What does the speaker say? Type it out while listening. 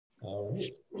All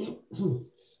right.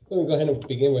 We'll go ahead and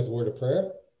begin with a word of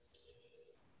prayer.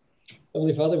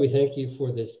 Heavenly Father, we thank you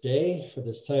for this day, for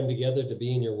this time together to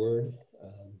be in your word.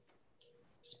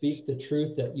 Speak the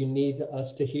truth that you need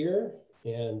us to hear,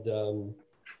 and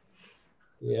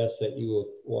we ask that you will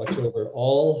watch over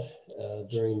all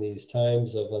during these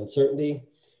times of uncertainty,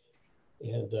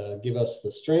 and give us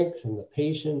the strength and the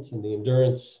patience and the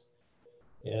endurance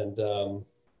and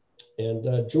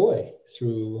joy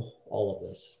through all of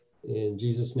this. In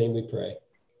Jesus' name we pray.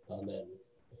 Amen.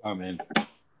 Amen.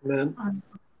 Amen.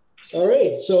 All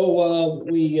right, so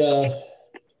we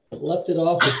left it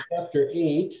off at chapter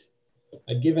 8.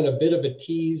 I'd given a bit of a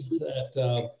tease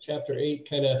that chapter 8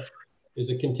 kind of is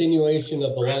a continuation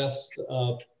of the last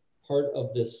part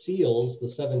of the seals, the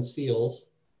 7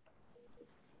 seals.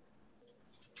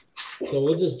 So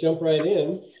we'll just jump right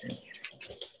in.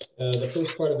 The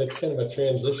first part of it's kind of a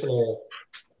transitional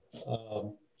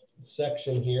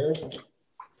section here.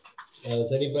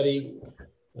 Is anybody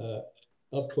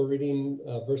up for reading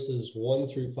verses 1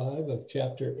 through 5 of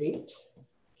chapter 8?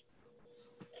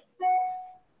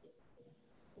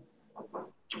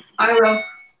 I will.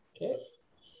 Okay.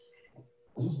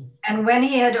 And when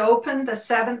he had opened the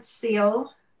 7th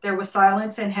seal, there was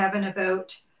silence in heaven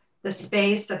about the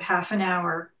space of half an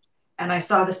hour. And I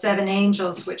saw the 7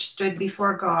 angels which stood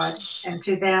before God, and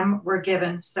to them were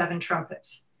given 7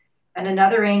 trumpets. And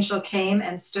another angel came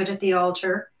and stood at the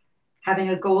altar, having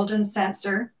a golden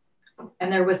censer,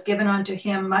 and there was given unto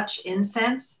him much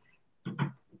incense,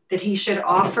 that he should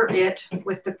offer it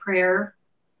with the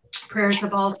prayers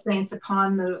of all saints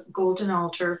upon the golden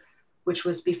altar, which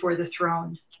was before the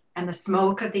throne. And the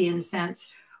smoke of the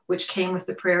incense, which came with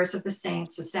the prayers of the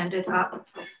saints, ascended up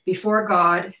before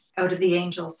God out of the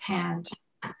angel's hand.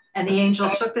 And the angel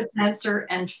took the censer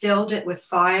and filled it with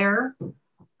fire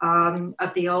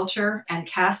of the altar and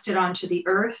cast it onto the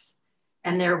earth.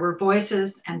 And there were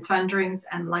voices and thunderings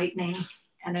and lightning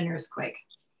and an earthquake.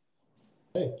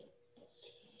 Okay.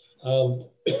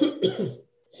 So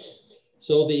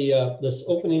this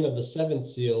opening of the 7th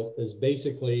seal is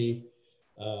basically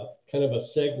kind of a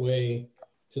segue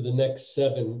to the next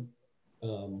 7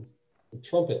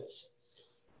 trumpets.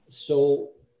 So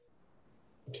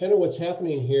kind of what's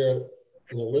happening here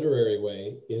in a literary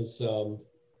way is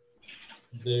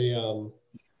we're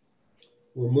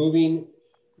moving.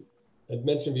 I'd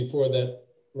mentioned before that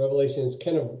Revelation is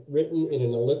kind of written in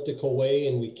an elliptical way,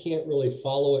 and we can't really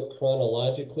follow it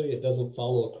chronologically. It doesn't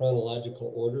follow a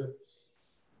chronological order.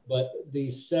 But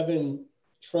these 7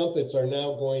 trumpets are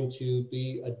now going to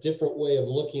be a different way of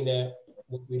looking at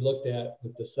what we looked at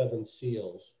with the 7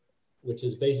 seals, which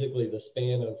is basically the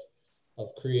span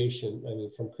of creation. I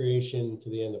mean, from creation to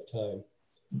the end of time.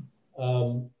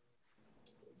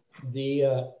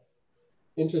 The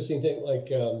interesting thing, like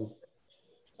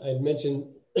I'd mentioned,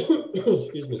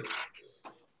 excuse me,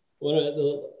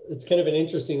 it's kind of an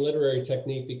interesting literary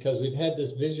technique because we've had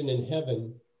this vision in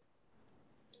heaven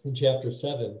in chapter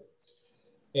 7.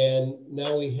 And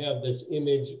now we have this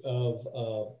image of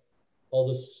all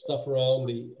this stuff around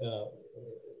the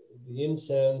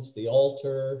incense, the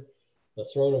altar, the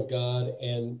throne of God,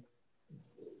 and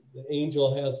the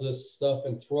angel has this stuff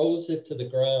and throws it to the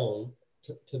ground,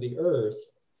 to the earth,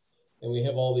 and we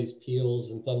have all these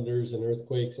peals and thunders and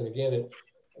earthquakes. And again,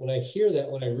 when I hear that,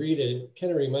 when I read it, it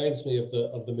kind of reminds me of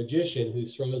the magician who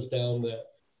throws down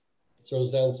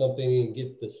something and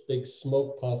get this big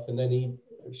smoke puff, and then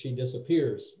she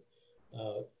disappears.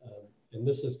 And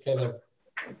this is kind of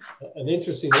an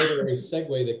interesting literary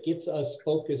segue that gets us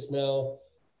focused now.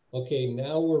 Okay,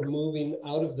 now we're moving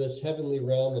out of this heavenly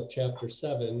realm of chapter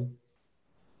 7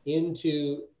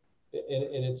 into,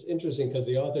 and it's interesting because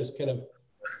the author's kind of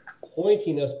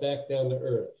pointing us back down to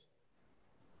earth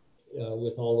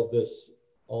with all of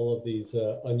these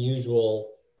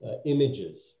unusual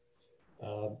images.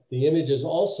 The images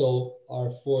also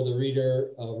are for the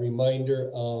reader a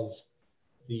reminder of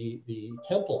the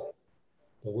temple,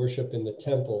 the worship in the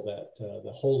temple, that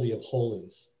the Holy of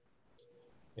Holies.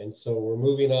 And so we're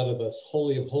moving out of this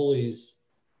Holy of Holies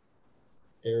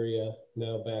area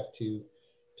now back to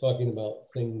talking about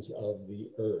things of the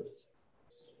earth.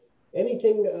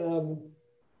 Anything,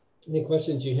 any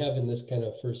questions you have in this kind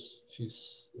of first few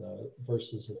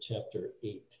verses of chapter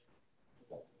 8?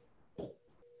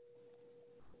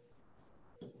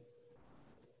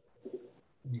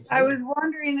 I was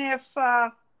wondering if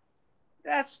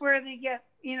that's where they get,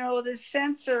 the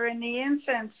censer and the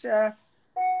incense.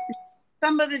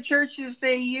 Some of the churches,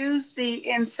 they use the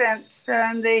incense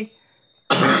and they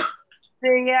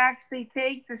actually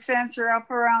take the censer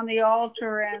up around the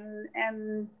altar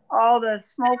and all the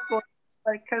smoke goes,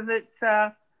 because it's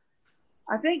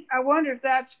I wonder if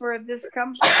that's where this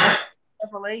comes from,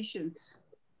 Revelations,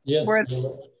 Yes. where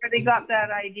they got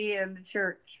that idea in the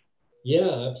church.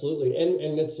 Yeah, absolutely.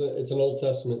 And it's an Old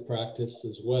Testament practice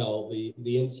as well.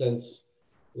 The incense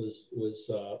was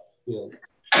done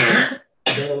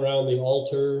around the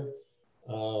altar.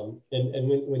 And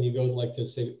when you go like to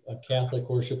say a Catholic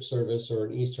worship service or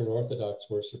an Eastern Orthodox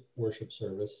worship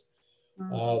service,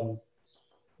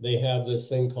 they have this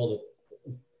thing called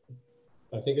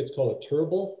I think it's called a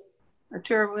turble. A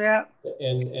turbo, yeah.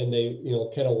 And they,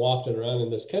 kind of waft it around, and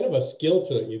there's kind of a skill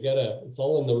to it. It's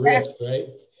all in the wrist, right?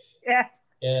 Yeah.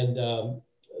 And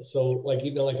so like,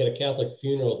 even like at a Catholic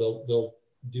funeral, they'll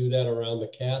do that around the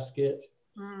casket.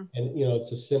 And,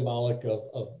 it's a symbolic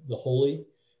of the holy,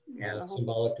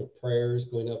 symbolic of prayers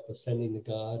going up, ascending to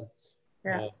God,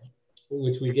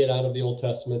 which we get out of the Old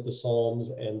Testament, the Psalms,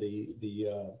 and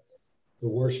the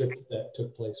worship that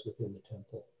took place within the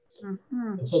temple.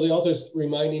 And so the author's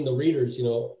reminding the readers,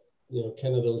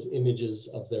 kind of those images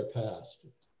of their past.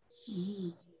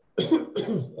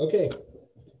 Okay.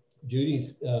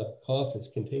 Judy's cough is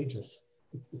contagious.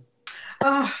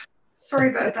 Oh, sorry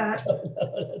about that.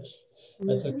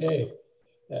 That's okay.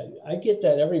 I get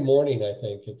that every morning, I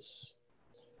think.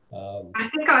 I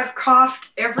think I've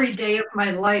coughed every day of my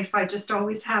life. I just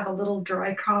always have a little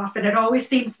dry cough, and it always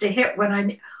seems to hit when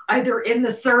I'm either in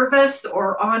the service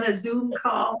or on a Zoom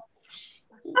call.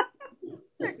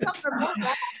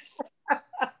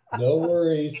 No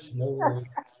worries.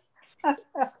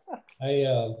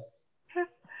 I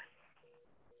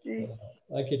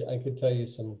could tell you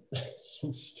some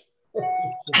stories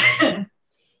about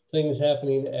things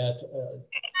happening at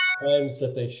times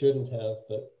that they shouldn't have,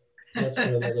 but that's for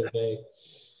another day.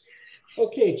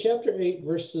 Okay, chapter 8,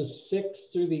 verses 6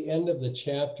 through the end of the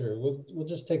chapter. We'll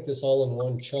just take this all in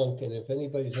one chunk, and if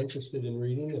anybody's interested in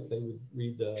reading, if they would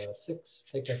read 6,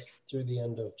 take us through the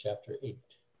end of chapter 8.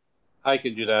 I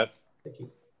can do that. Thank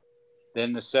you.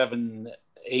 Then the 7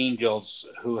 angels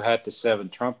who had the 7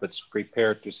 trumpets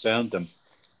prepared to sound them.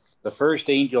 The first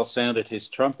angel sounded his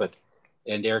trumpet,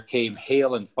 and there came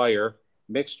hail and fire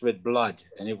mixed with blood,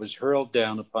 and it was hurled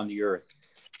down upon the earth.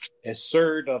 A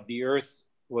third of the earth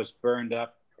was burned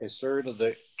up, a third of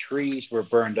the trees were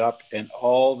burned up, and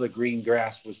all the green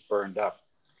grass was burned up.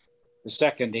 The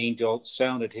second angel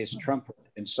sounded his trumpet,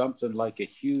 and something like a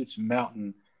huge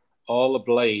mountain all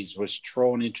ablaze was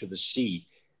thrown into the sea.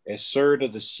 A third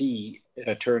of the sea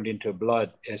turned into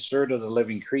blood. A third of the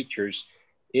living creatures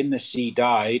in the sea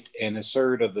died, and a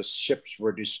third of the ships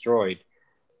were destroyed.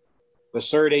 The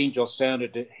third angel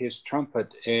sounded his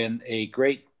trumpet, and a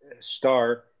great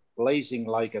star, blazing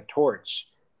like a torch,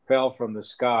 fell from the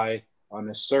sky on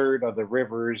a third of the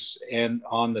rivers and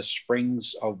on the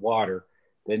springs of water.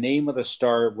 The name of the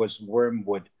star was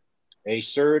Wormwood. A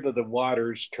third of the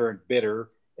waters turned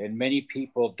bitter, and many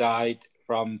people died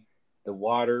from the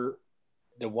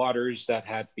waters that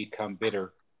had become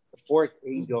bitter. The fourth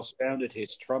angel sounded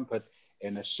his trumpet,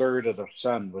 and a third of the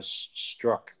sun was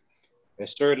struck. A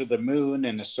third of the moon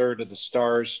and a third of the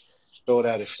stars, so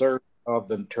that a third of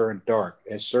them turned dark.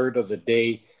 A third of the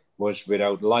day was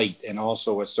without light, and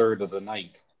also a third of the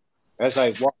night. As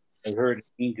I walked, I heard an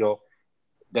angel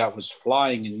that was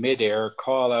flying in midair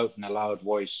call out in a loud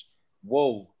voice,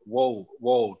 "Woe, woe,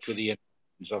 woe to the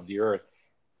inhabitants of the earth,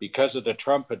 because of the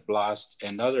trumpet blast,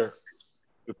 another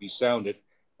to be sounded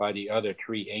by the other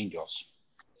 3 angels."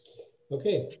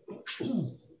 Okay.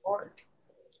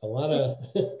 A lot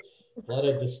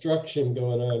of destruction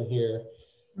going on here.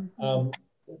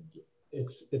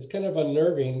 It's kind of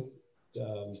unnerving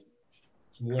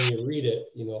when you read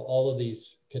it, all of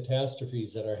these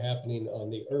catastrophes that are happening on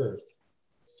the earth.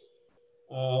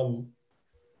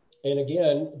 And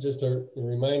again, just a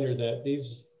reminder that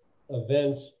these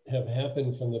events have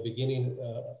happened from the beginning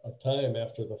of time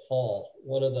after the fall.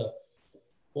 One of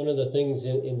the things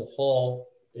in the fall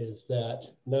is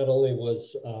that not only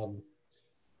was,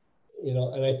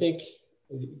 and I think,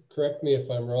 correct me if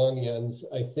I'm wrong, Jens,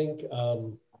 I think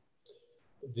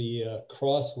the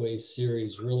Crossway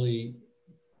series really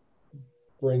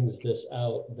brings this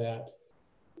out, that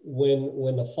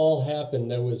when the fall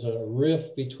happened, there was a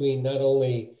rift between not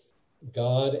only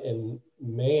God and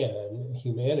man,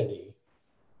 humanity,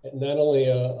 not only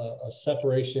a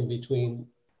separation between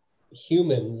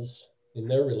humans in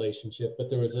their relationship, but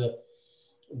there's a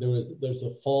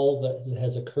fall that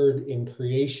has occurred in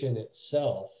creation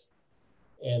itself,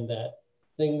 and that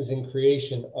things in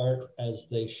creation aren't as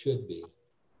they should be.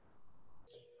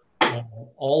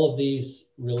 All of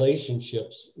these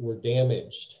relationships were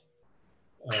damaged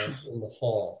in the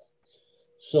fall.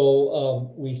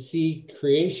 So we see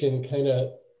creation kind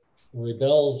of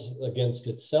rebels against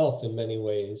itself in many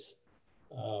ways.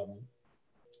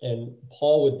 And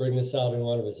Paul would bring this out in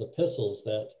one of his epistles,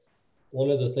 that one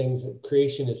of the things that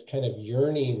creation is kind of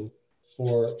yearning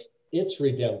for its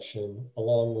redemption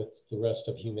along with the rest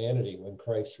of humanity when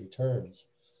Christ returns.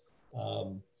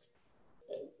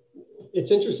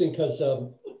 It's interesting because,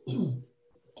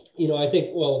 you know, I think,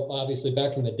 well, obviously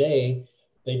back in the day,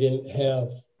 they didn't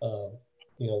have,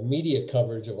 you know, media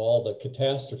coverage of all the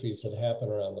catastrophes that happen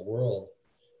around the world.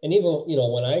 And even, you know,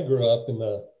 when I grew up in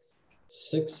the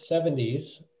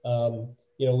 70s,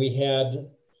 you know, we had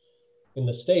in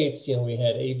the States, you know, we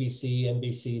had ABC,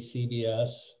 NBC,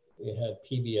 CBS, we had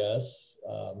PBS,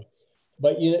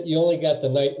 but you only got the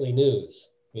nightly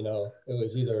news. You know, it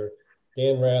was either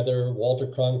Dan Rather, Walter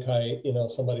Cronkite, you know,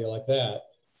 somebody like that.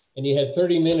 And you had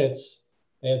 30 minutes,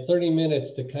 they had 30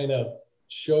 minutes to kind of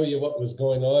show you what was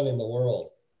going on in the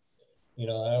world. You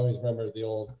know, I always remember the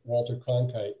old Walter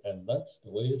Cronkite, and that's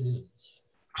the way it is.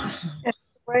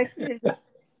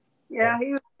 Yeah,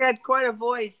 he had quite a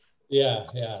voice. Yeah,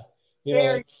 yeah. You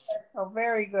Very know, good.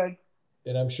 Very good.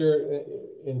 And I'm sure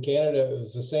in Canada it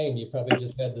was the same. You probably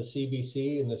just had the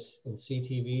CBC and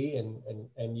CTV,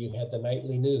 and you had the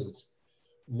nightly news.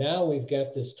 Now we've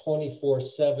got this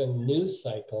 24/7 news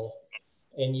cycle,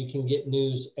 and you can get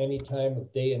news any time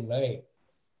of day and night.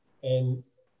 And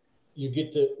you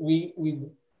get to, we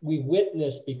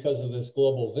witness, because of this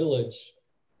global village,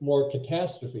 more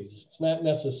catastrophes. It's not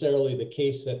necessarily the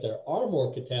case that there are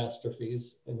more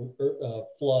catastrophes and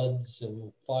floods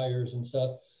and fires and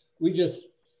stuff. We're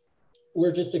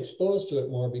just exposed to it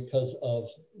more because of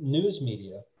news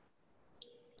media.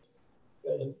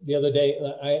 The other day,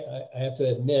 I have to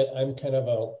admit, I'm kind of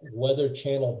a Weather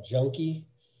Channel junkie.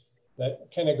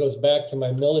 That kind of goes back to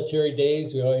my military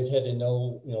days. We always had to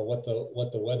know, you know, what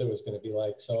the weather was going to be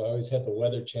like. So I always had the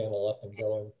Weather Channel up and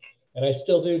going, and I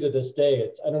still do to this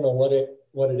day. I don't know what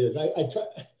it is. I try,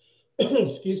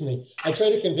 excuse me. I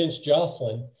try to convince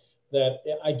Jocelyn that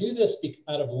I do this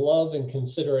out of love and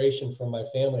consideration for my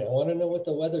family. I want to know what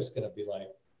the weather's going to be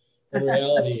like. In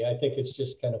reality, I think it's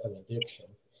just kind of an addiction.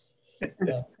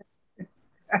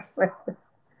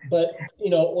 But, you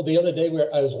know, well, the other day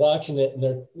where I was watching it, and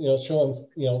they're, you know, showing,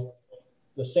 you know,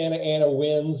 the Santa Ana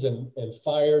winds and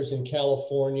fires in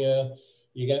California.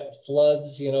 You got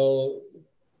floods, you know,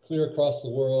 clear across the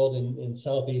world in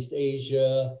Southeast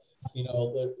Asia, you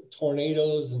know, the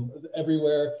tornadoes and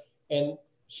everywhere. And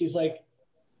she's like,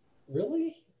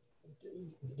 really?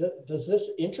 Does this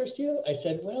interest you? I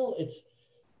said, well,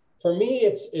 for me,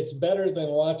 it's better than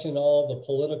watching all the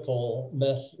political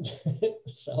mess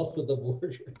south of the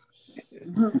border.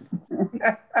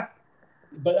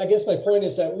 But I guess my point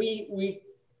is that we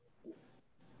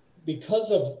because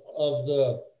of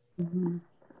the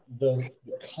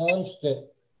constant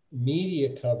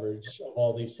media coverage of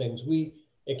all these things,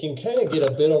 it can kind of get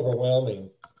a bit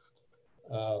overwhelming.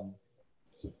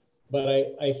 But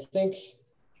I think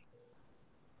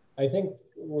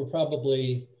we're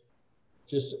probably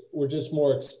we're just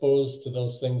more exposed to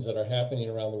those things that are happening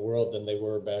around the world than they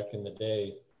were back in the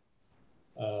day.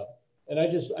 And I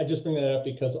just bring that up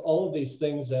because all of these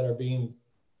things that are being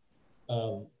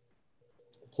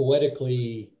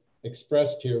poetically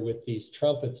expressed here with these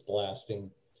trumpets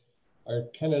blasting are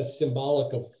kind of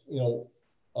symbolic of, you know,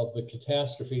 of the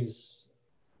catastrophes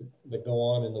that go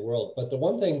on in the world. But the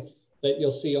one thing that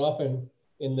you'll see often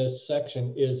in this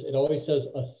section is it always says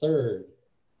a third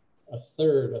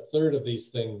of these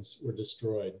things were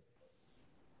destroyed.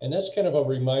 And that's kind of a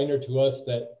reminder to us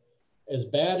that as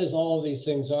bad as all of these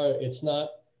things are, it's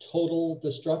not total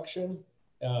destruction.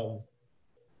 You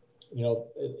know,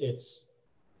 it's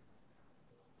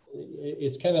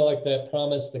kind of like that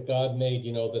promise that God made,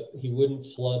 you know, that he wouldn't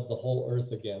flood the whole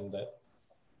earth again, that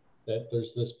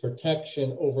there's this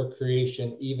protection over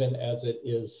creation, even as it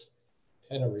is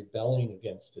kind of rebelling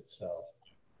against itself.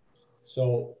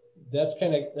 So that's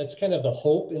kind of the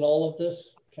hope in all of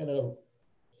this kind of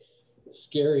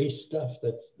scary stuff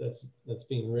that's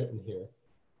being written here.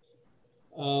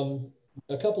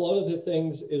 A couple other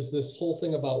things is this whole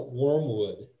thing about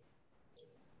wormwood.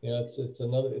 You know,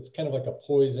 it's kind of like a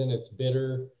poison. It's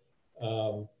bitter.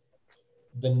 The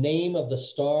name of the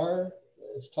star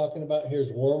it's talking about here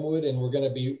is wormwood, and we're going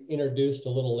to be introduced a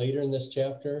little later in this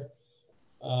chapter,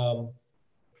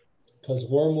 because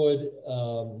wormwood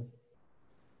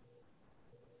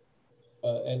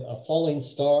and a falling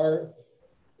star,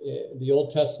 the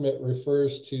Old Testament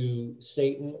refers to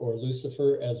Satan or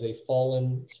Lucifer as a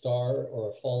fallen star or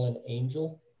a fallen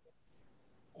angel.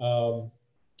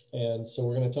 And so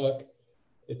we're going to talk,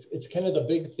 it's kind of the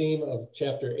big theme of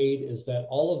chapter 8 is that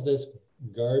all of this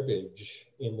garbage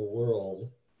in the world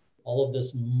all of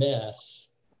this mess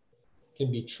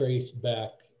can be traced back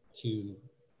to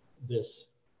this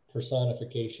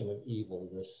personification of evil,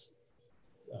 this,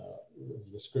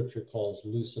 as the scripture calls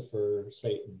Lucifer,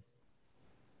 Satan.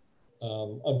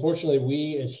 Unfortunately,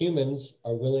 we as humans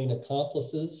are willing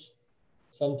accomplices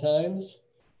sometimes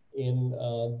in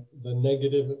the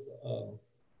negative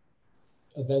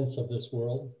events of this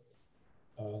world.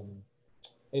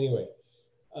 Anyway,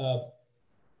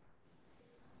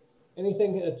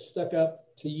 anything that stuck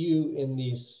up to you in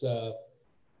these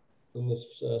in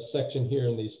this section here,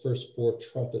 in these first 4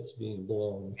 trumpets being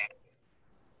blown?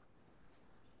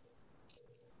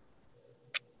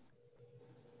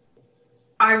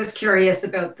 I was curious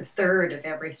about the third of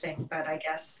everything, but I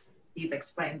guess you've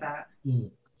explained that.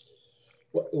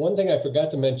 One thing I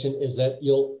forgot to mention is that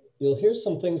you'll hear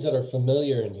some things that are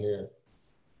familiar in here.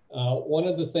 One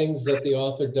of the things that the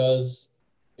author does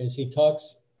is he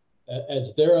talks,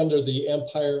 as they're under the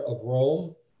empire of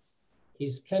Rome,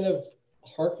 he's kind of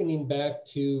hearkening back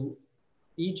to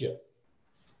Egypt,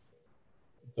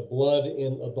 the blood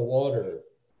in the water,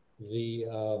 the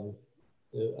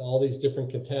all these different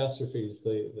catastrophes,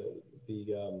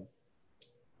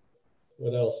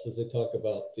 what else does it talk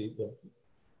about? The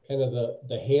kind of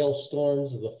the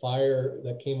hailstorms, the fire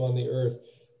that came on the earth.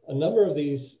 A number of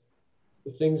these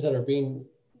things that are being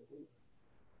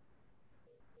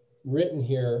written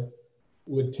here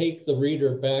would take the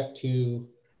reader back to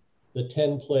the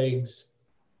 10 plagues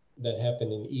that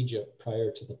happened in Egypt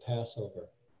prior to the Passover.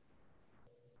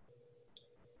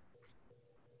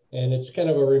 And it's kind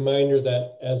of a reminder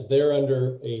that as they're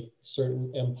under a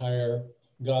certain empire,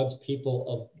 God's people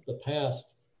of the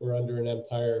past were under an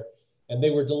empire, and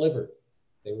they were delivered.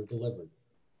 They were delivered.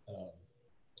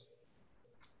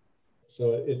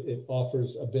 So it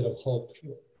offers a bit of hope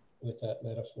with that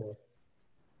metaphor.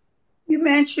 You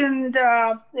mentioned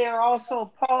there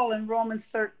also Paul in Romans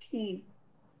 13.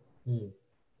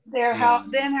 There,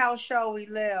 how shall we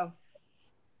live?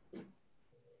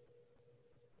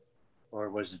 Or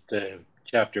was it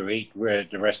chapter 8, where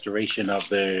the restoration of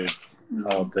the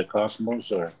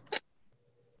cosmos, or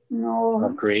no,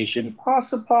 of creation?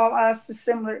 Apostle Paul asked a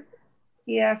similar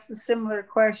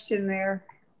question there.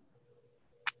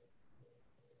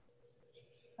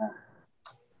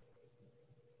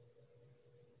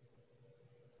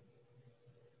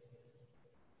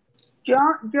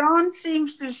 John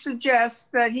seems to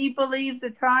suggest that he believed the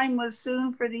time was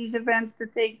soon for these events to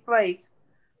take place.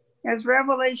 As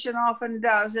Revelation often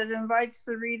does, it invites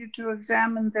the reader to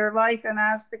examine their life and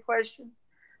ask the question,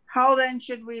 how then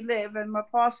should we live? And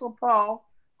Apostle Paul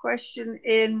questioned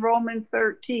in Romans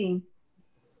 13.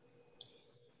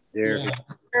 His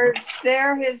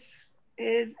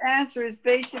answer is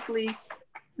basically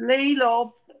lay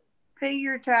low, pay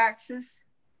your taxes,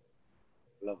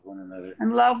 love one another,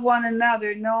 and love one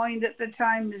another, knowing that the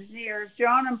time is near. If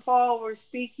John and Paul were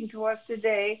speaking to us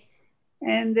today,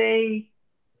 and they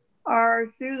are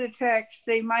through the text,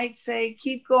 they might say,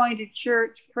 keep going to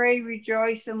church, pray,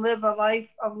 rejoice, and live a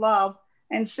life of love,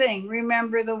 and sing,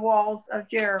 remember the walls of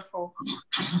Jericho.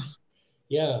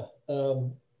 Yeah.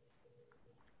 I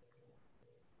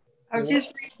was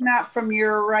just reading that from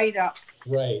your write-up.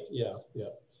 Right, yeah.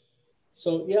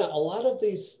 So yeah, a lot of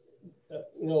these,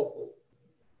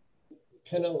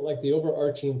 kind of like the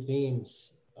overarching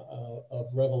themes of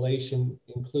Revelation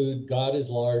include God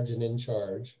is large and in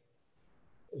charge.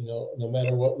 No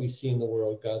matter what we see in the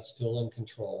world, God's still in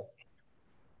control.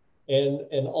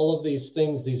 And all of these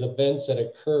things, these events that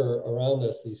occur around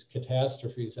us, these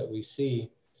catastrophes that we see,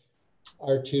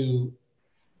 are to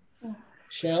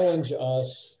challenge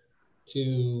us,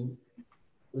 to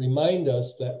remind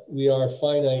us that we are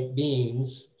finite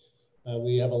beings.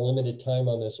 We have a limited time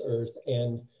on this earth,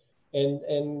 and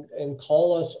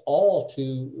call us all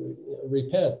to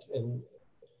repent. And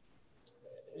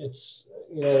it's,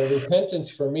 repentance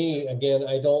for me, again,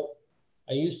 I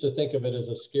used to think of it as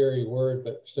a scary word,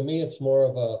 but to me, it's more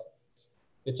of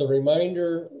it's a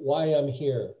reminder why I'm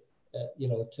here,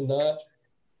 to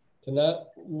not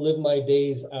live my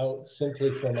days out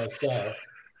simply for myself,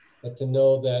 but to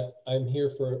know that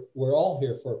we're all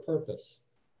here for a purpose.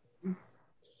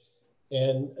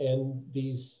 And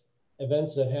these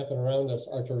events that happen around us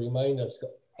are to remind us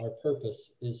that our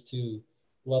purpose is to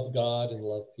love God and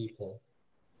love people.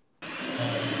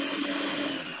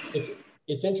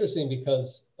 It's interesting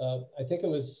because I think it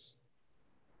was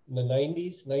in the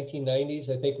 1990s,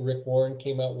 I think Rick Warren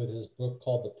came out with his book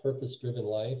called The Purpose-Driven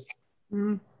Life.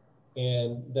 Mm-hmm.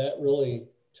 And that really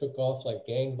took off like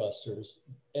gangbusters.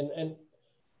 And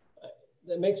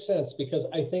that makes sense, because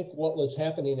I think what was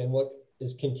happening and what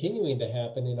is continuing to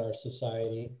happen in our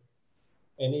society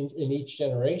And in each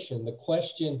generation, the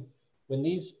question, when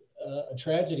these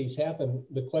tragedies happen,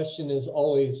 the question is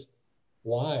always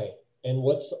why? And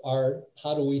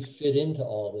how do we fit into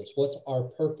all this? What's our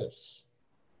purpose?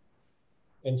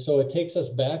 And so it takes us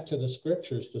back to the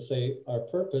scriptures to say our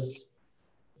purpose,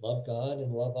 love God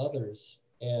and love others.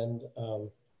 And,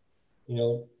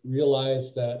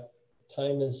 realize that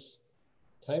time is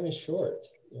short,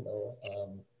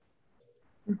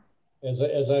 as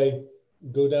I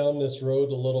go down this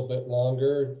road a little bit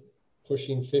longer,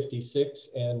 pushing 56,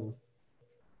 and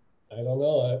I don't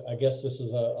know, I guess this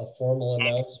is a formal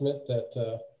announcement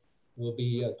that will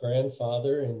be a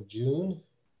grandfather in June.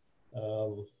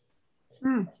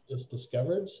 Just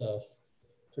discovered, so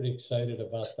pretty excited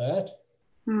about that.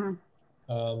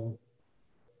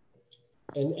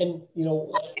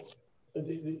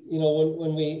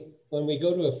 When we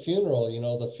go to a funeral,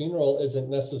 the funeral isn't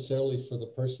necessarily for the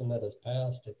person that has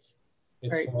passed. It's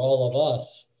right. For all of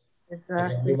us.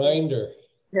 Exactly. As a reminder.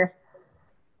 Yeah.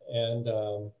 And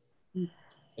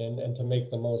to make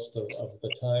the most of the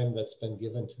time that's been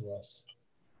given to us.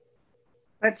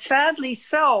 But sadly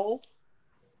so,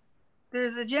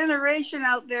 there's a generation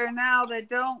out there now that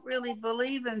don't really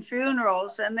believe in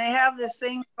funerals, and they have this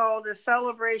thing called a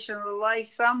celebration of life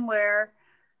somewhere,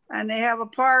 and they have a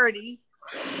party.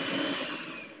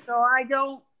 So I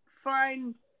don't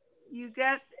find you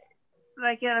get,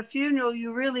 like at a funeral,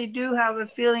 you really do have a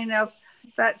feeling of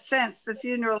that sense. The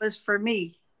funeral is for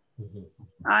me. Mm-hmm.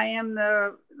 I am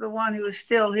the one who is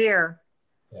still here.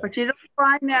 Yeah. But you don't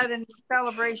find that in the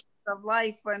celebrations of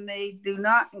life when they do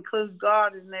not include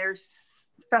God in their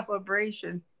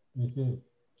celebration. Mm-hmm.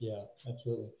 Yeah,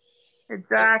 absolutely.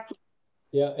 Exactly.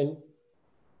 Yeah, and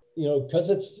because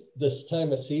it's this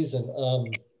time of season,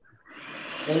 one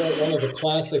of the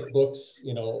classic books,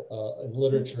 in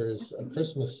literature is A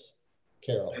Christmas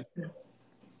Carol,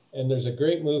 and there's a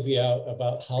great movie out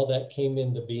about how that came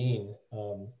into being.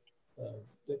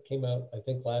 That came out, I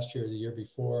think, last year or the year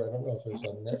before. I don't know if it was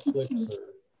on Netflix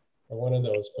or one of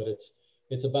those, but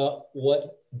it's about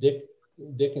what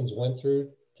Dickens went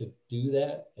through to do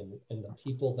that, and the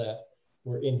people that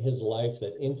were in his life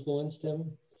that influenced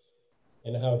him,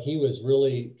 and how he was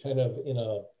really kind of in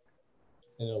a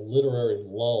literary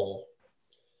lull.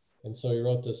 And so he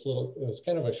wrote this it was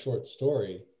kind of a short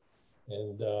story,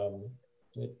 and well,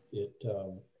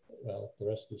 the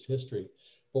rest is history.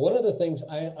 But one of the things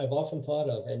I've often thought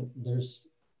of, and there's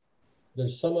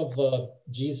some of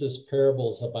Jesus'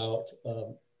 parables about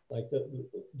like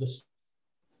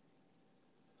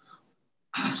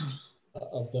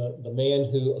of the man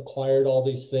who acquired all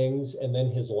these things, and then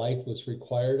his life was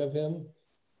required of him,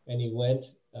 and he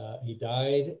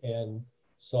died and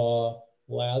saw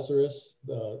Lazarus,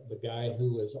 the guy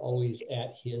who was always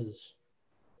at his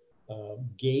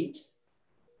gate,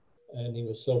 and he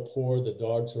was so poor the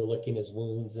dogs were licking his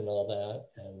wounds and all that,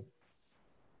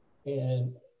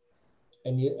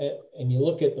 and you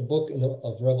look at the book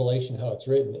of Revelation, how it's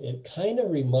written, it kind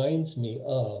of reminds me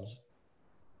of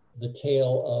the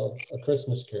tale of A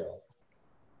Christmas Carol,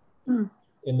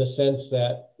 in the sense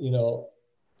that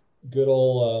good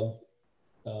old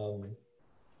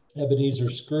Ebenezer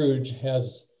Scrooge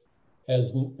has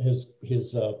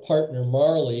his partner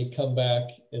Marley come back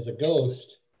as a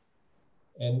ghost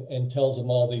and tells him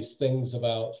all these things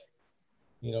about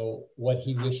what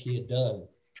he wished he had done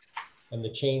and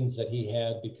the chains that he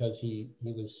had because he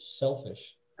was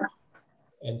selfish.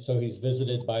 And so he's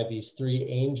visited by these three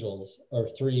angels, or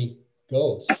three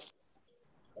ghosts,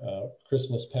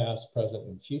 Christmas past, present,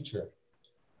 and future.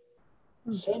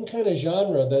 Same kind of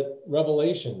genre that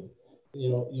Revelation,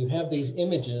 you have these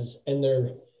images, and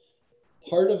they're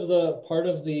part of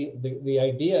the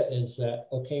idea is that,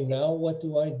 okay, now what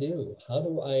do I do? How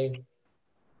do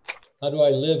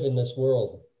I live in this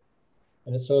world?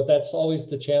 And so that's always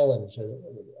the challenge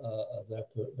that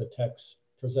the text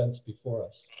presents before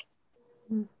us.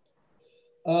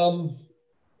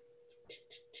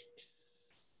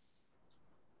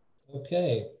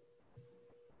 Okay.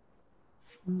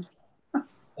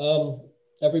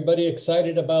 Everybody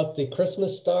excited about the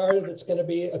Christmas star that's going to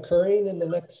be occurring in the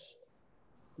next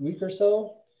week or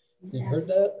so? You've heard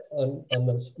that on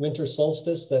the winter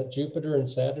solstice, that Jupiter and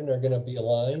Saturn are going to be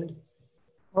aligned.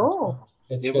 Oh.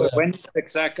 When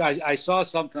exactly? I saw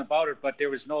something about it, but there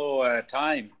was no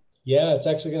time. Yeah, it's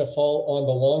actually going to fall on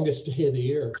the longest day of the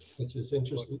year, which is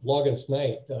interesting. Longest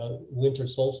night, winter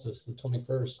solstice, the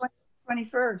 21st.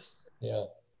 21st. Yeah.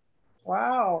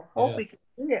 Wow. Hope we can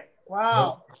see it.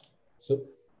 Wow.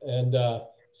 Yeah.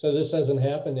 So this hasn't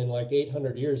happened in like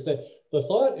 800 years. The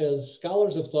thought is,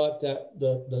 scholars have thought that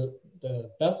the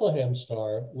Bethlehem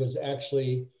star was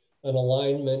actually an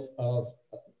alignment of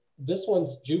this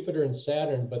one's Jupiter and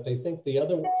Saturn, but they think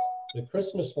the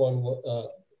Christmas one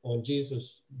on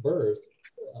Jesus' birth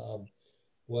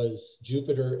was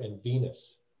Jupiter and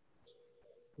Venus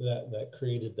that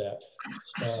created that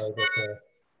star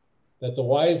that the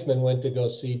wise men went to go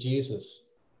see Jesus.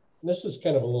 And this is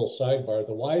kind of a little sidebar.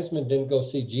 The wise men didn't go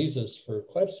see Jesus for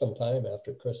quite some time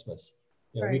after Christmas.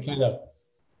 You know, Right.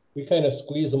 we kind of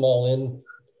squeeze them all in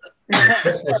the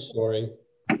Christmas story.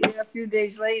 Yeah, a few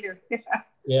days later.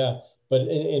 Yeah, but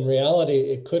in reality,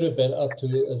 it could have been up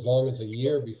to as long as a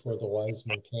year before the wise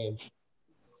men came.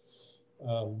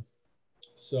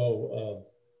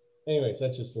 Anyways,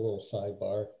 that's just a little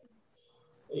sidebar.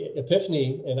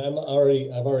 Epiphany, and I've already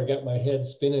got my head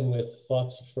spinning with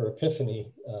thoughts for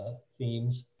Epiphany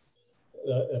themes.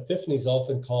 Epiphany is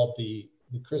often called the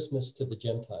Christmas to the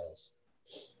Gentiles.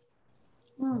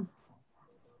 Hmm.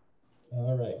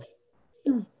 All right.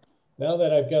 Now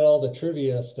that I've got all the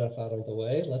trivia stuff out of the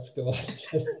way, let's go on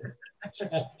to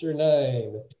chapter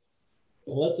 9.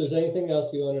 Unless there's anything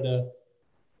else you wanted to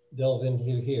delve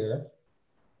into here.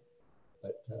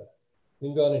 But we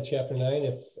can go on to chapter 9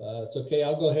 if it's okay.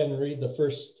 I'll go ahead and read the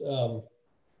first, I'll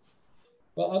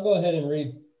go ahead and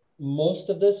read most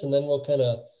of this and then we'll kind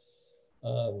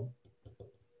of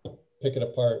pick it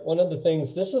apart. One of the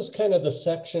things, this is kind of the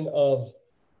section of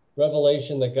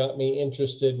Revelation that got me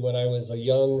interested when I was a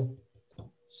young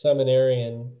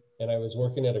seminarian and I was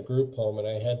working at a group home, and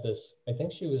I had this, I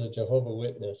think she was a Jehovah's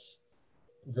Witness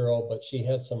girl, but she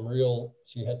had some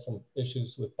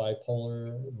issues with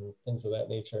bipolar and things of that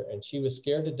nature. And she was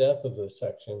scared to death of this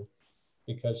section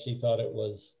because she thought it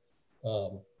was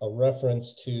a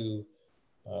reference to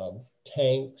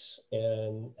tanks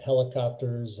and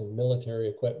helicopters and military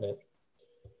equipment.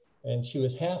 And she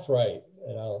was half right.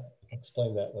 And I'll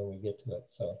explain that when we get to it.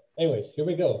 So anyways, here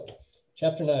we go.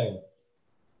 Chapter 9.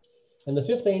 And the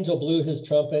fifth angel blew his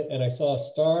trumpet, and I saw a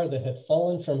star that had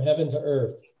fallen from heaven to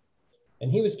earth.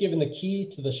 And he was given the key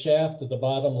to the shaft of the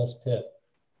bottomless pit.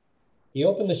 He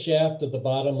opened the shaft of the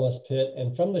bottomless pit,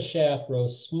 and from the shaft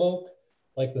rose smoke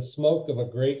like the smoke of a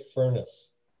great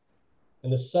furnace.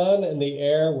 And the sun and the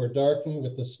air were darkened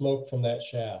with the smoke from that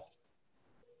shaft.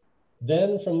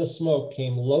 Then from the smoke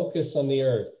came locusts on the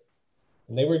earth,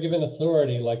 and they were given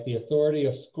authority like the authority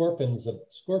of scorpions of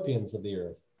the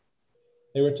earth.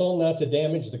 They were told not to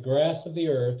damage the grass of the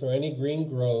earth or any green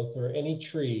growth or any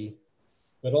tree,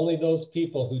 but only those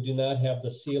people who do not have the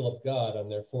seal of God on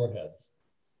their foreheads.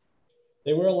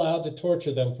 They were allowed to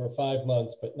torture them for 5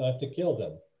 months, but not to kill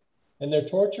them. And their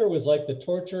torture was like the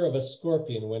torture of a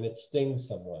scorpion when it stings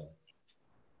someone.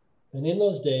 And in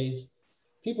those days,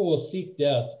 people will seek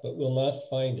death, but will not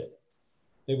find it.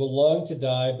 They will long to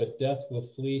die, but death will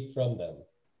flee from them.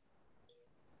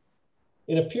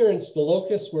 In appearance, the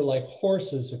locusts were like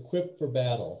horses equipped for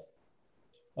battle.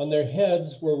 On their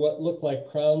heads were what looked like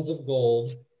crowns of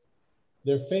gold.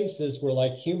 Their faces were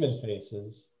like human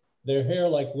faces, their hair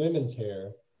like women's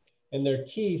hair, and their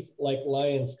teeth like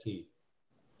lions' teeth.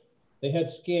 They had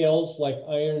scales like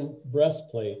iron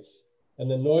breastplates, and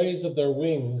the noise of their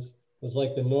wings was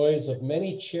like the noise of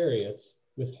many chariots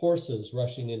with horses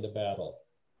rushing into battle.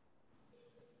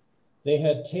 They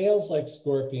had tails like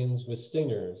scorpions with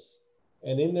stingers,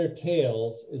 and in their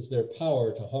tails is their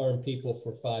power to harm people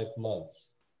for 5 months.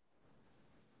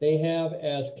 They have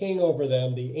as king over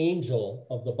them the angel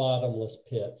of the bottomless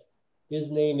pit. His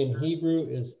name in Hebrew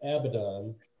is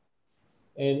Abaddon,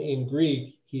 and in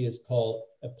Greek, he is called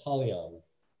Apollyon.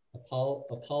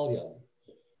 Apollyon.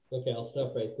 Okay, I'll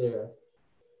stop right there.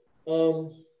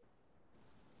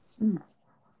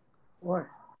 What?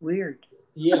 Weird.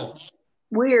 Yeah.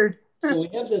 Weird. So we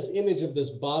have this image of this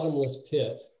bottomless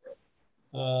pit.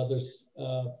 There's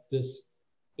this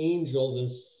angel,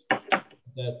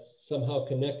 that's somehow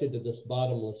connected to this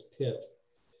bottomless pit.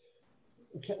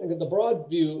 The broad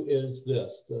view is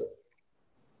this,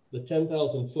 the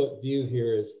 10,000 foot view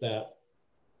here is that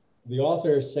the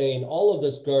author is saying all of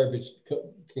this garbage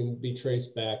can be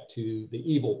traced back to the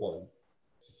evil one,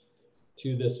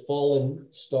 to this fallen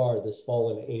star, this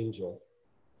fallen angel.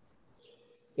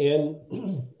 And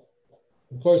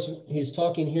of course, he's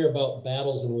talking here about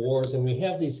battles and wars, and we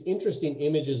have these interesting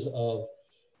images of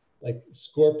like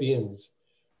scorpions.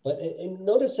 But and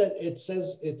notice that it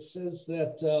says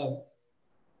that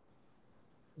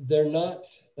they're not,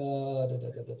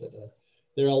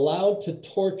 they're allowed to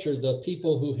torture the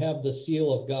people who have the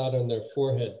seal of God on their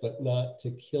forehead, but not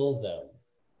to kill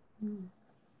them.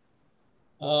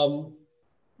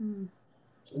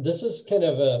 This is kind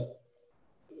of a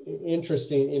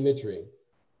interesting imagery.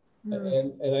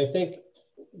 And I think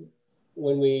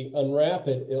when we unwrap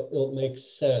it, it'll make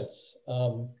sense.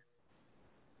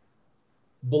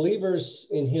 believers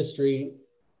in history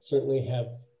certainly have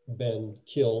been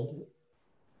killed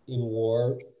in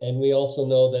war, and we also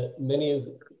know that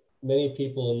many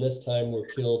people in this time were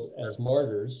killed as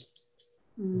martyrs,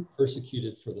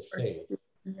 persecuted for the faith.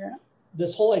 Yeah.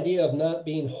 This whole idea of not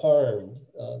being harmed,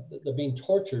 the being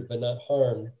tortured but not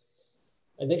harmed,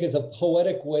 I think is a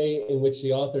poetic way in which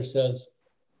the author says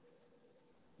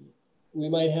we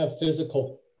might have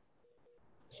physical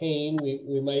pain,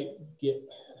 we might get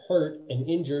hurt and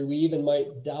injured, we even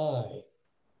might die.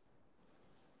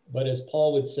 But as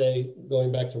Paul would say,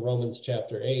 going back to Romans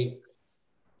chapter 8,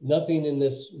 nothing in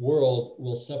this world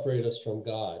will separate us from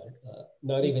God,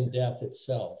 not even death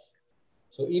itself.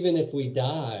 So even if we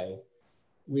die,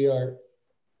 we are,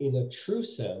 in a true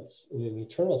sense, in an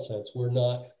eternal sense, we're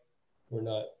not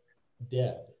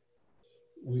dead.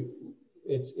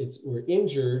 We're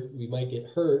injured, we might get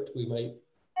hurt, we might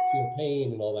feel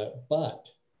pain and all that,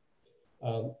 but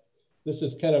this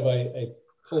is kind of a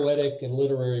poetic and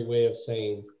literary way of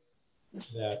saying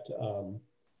that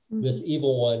this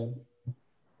evil one,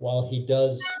 while he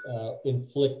does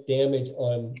inflict damage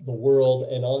on the world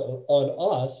and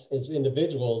on us as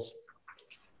individuals,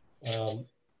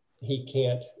 he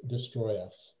can't destroy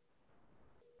us.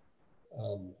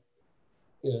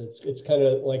 It's kind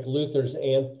of like Luther's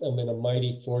anthem in A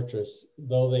Mighty Fortress,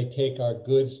 though they take our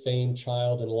goods, fame,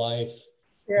 child, and life,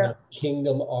 Yeah.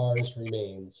 kingdom ours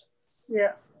remains.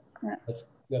 Yeah.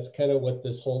 That's kind of what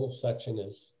this whole section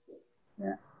is,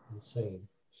 is saying.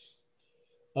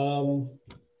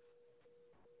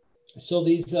 So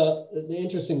these,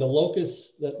 interesting, the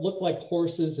locusts that look like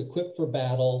horses equipped for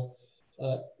battle.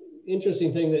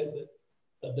 Interesting thing that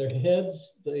their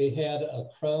heads, they had a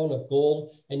crown of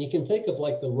gold, and you can think of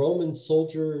like the Roman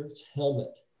soldier's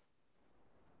helmet.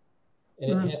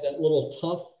 And it had that little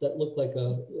tuft that looked like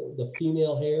the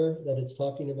female hair that it's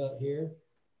talking about here.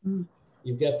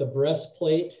 You've got the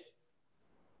breastplate,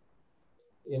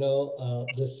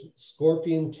 this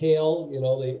scorpion tail,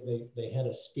 they had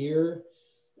a spear.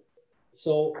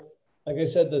 So, like I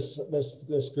said,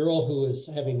 this girl who was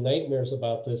having nightmares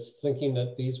about this, thinking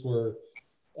that these were,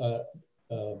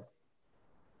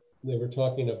 they were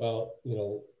talking about,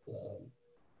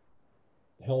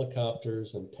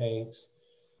 helicopters and tanks.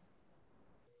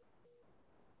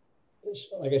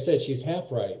 Like I said, she's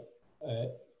half right.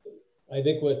 I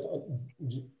think what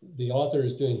the author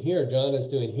is doing here, John is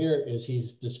doing here, is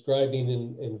he's describing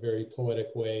in a very poetic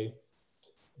way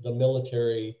the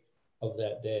military of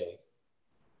that day,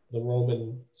 the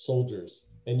Roman soldiers.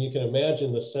 And you can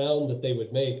imagine the sound that they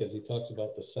would make as he talks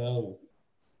about the sound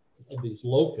of these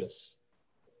locusts,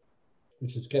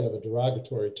 which is kind of a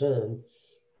derogatory term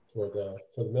for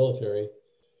the military.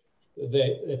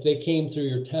 If they came through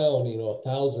your town,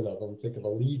 1,000 of them, think of a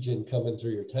legion coming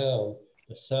through your town,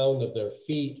 the sound of their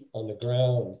feet on the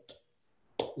ground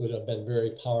would have been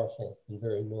very powerful and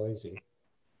very noisy.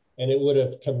 And it would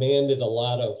have commanded a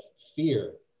lot of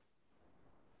fear,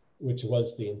 which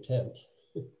was the intent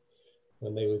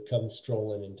when they would come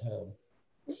strolling in town.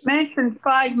 It mentioned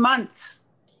 5 months.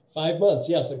 5 months,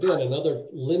 yes. Again, another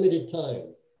limited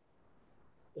time.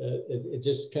 It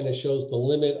just kind of shows the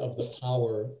limit of the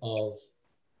power of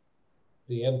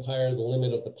the empire, the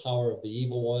limit of the power of the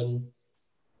evil one,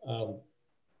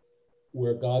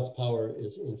 where God's power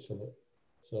is infinite.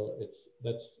 So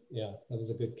that was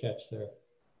a good catch there.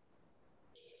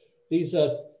 These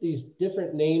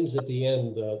different names at the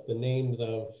end, the name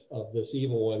of this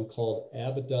evil one called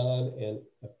Abaddon and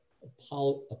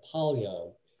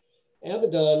Apollyon.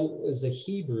 Abaddon is a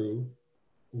Hebrew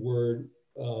word.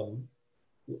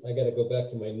 I got to go back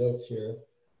to my notes here.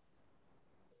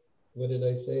 What did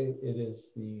I say? It is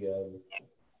the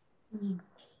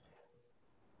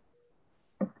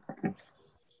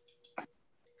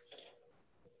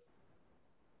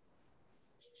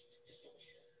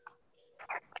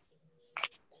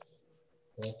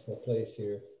that's my place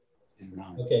here.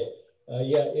 Okay,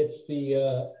 it's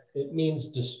it means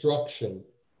destruction.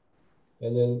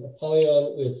 And then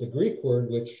Apollyon is the Greek word,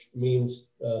 which means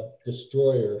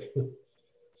destroyer.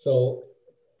 So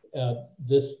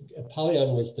this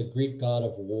Apollyon was the Greek god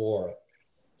of war.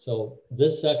 So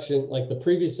this section, like the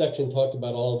previous section talked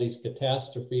about all these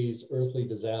catastrophes, earthly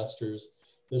disasters.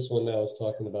 This one now is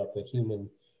talking about the human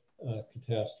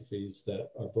catastrophes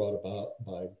that are brought about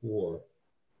by war.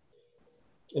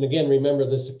 And again, remember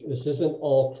this isn't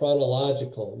all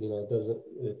chronological,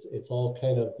 it's all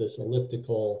kind of this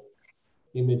elliptical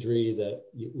imagery that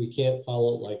we can't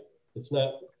follow. Like, it's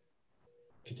not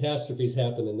catastrophes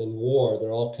happen and then war,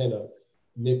 they're all kind of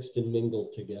mixed and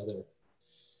mingled together.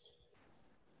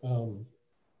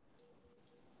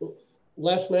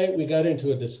 Last night we got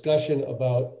into a discussion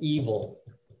about evil,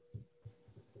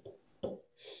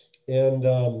 And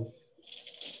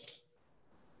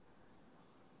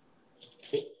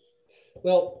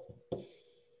well,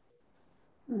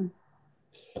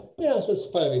 yeah, so it's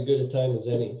probably as good a time as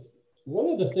any. One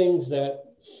of the things that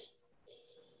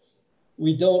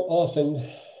we don't often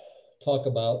talk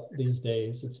about these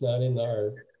days, it's not in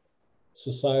our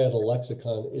societal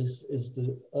lexicon, is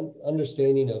the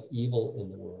understanding of evil in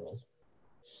the world.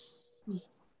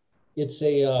 It's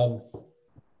a,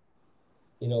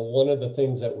 you know, one of the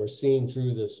things that we're seeing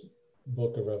through this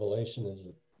book of Revelation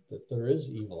is that there is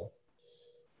evil.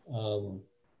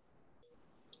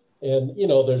 And, you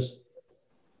know, there's,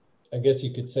 I guess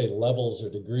you could say, levels or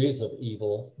degrees of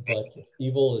evil, but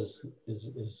evil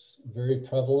is very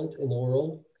prevalent in the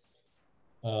world.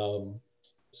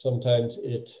 Sometimes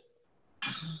it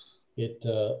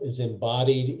is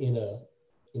embodied in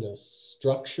a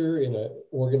structure, in an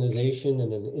organization,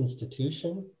 in an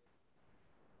institution.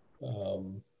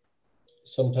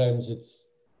 Sometimes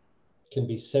can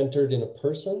be centered in a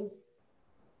person.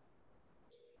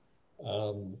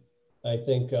 I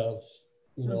think of,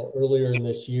 you know, earlier in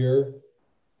this year,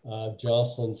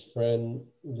 Jocelyn's friend,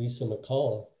 Lisa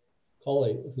McCauley,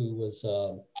 who was,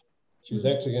 she was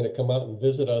actually going to come out and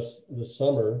visit us this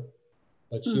summer,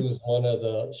 but she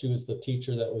was the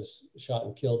teacher that was shot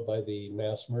and killed by the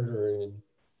mass murderer in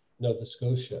Nova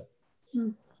Scotia.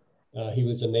 He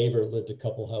was a neighbor, lived a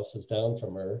couple houses down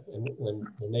from her. And when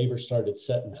the neighbor started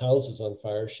setting houses on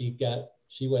fire, she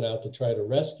went out to try to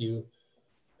rescue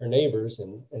her neighbors,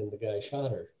 and the guy shot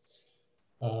her.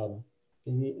 And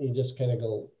you just kind of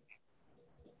go,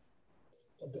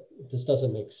 this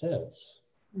doesn't make sense.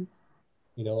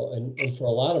 You know, and for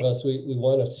a lot of us, we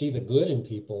want to see the good in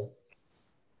people.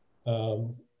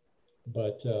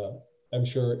 But I'm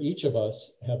sure each of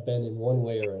us have been in one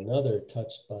way or another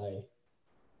touched by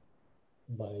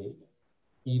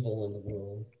evil in the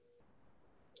world.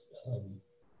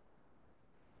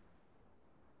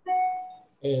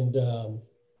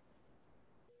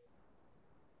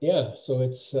 Yeah, so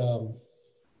it's I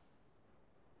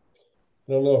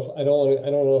don't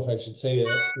know if I should say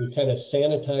that we kind of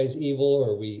sanitize evil,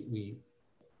 or we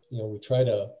try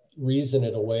to reason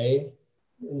it away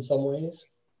in some ways,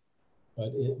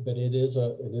 but it is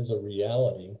a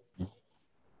reality.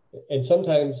 And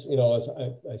sometimes, you know, as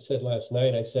I said last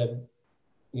night, I said,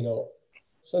 you know,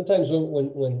 sometimes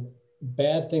when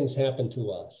bad things happen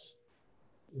to us,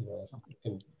 you know, if you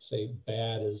can say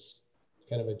bad is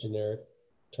kind of a generic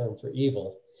term for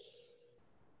evil,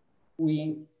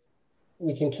 we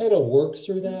can kind of work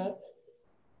through that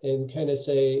and kind of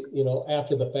say, you know,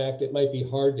 after the fact, it might be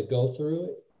hard to go through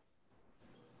it,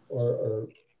 or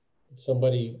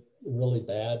somebody really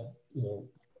bad, you know,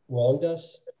 wronged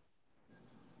us.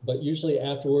 But usually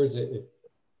afterwards, it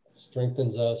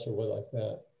strengthens us or what like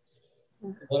that.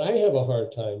 What I have a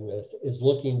hard time with is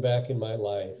looking back in my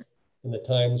life and the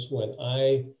times when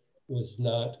I was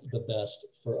not the best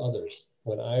for others,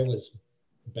 when I was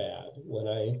bad, when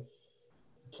I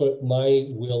put my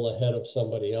will ahead of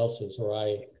somebody else's, or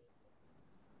I,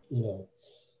 you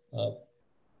know,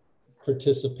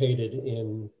 participated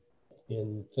in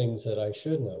things that I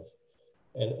shouldn't have,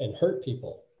 and hurt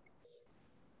people,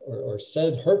 or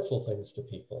said hurtful things to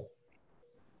people.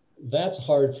 That's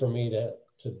hard for me to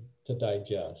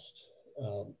digest.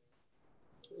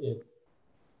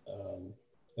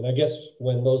 And I guess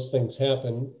when those things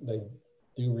happen, they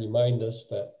do remind us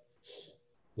that,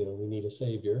 you know, we need a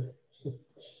savior.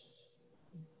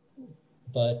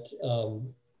 But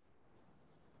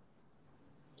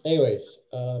anyways,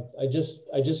 I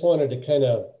just wanted to kind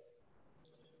of,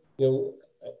 you know,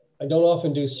 I don't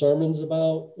often do sermons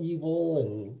about evil,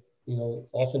 and, you know,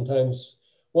 oftentimes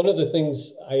one of the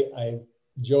things I've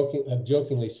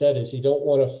jokingly said is you don't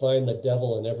want to find the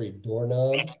devil in every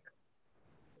doorknob.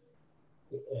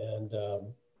 And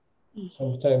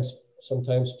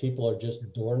sometimes people are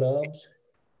just doorknobs.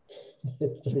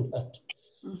 They're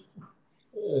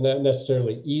not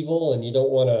necessarily evil, and you don't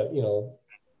want to, you know,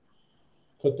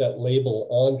 put that label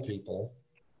on people.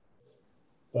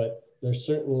 But there's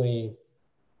certainly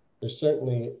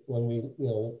when we, you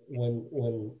know,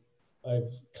 when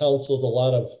I've counseled a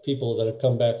lot of people that have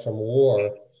come back from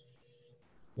war,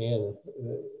 man,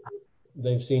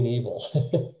 they've seen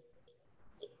evil.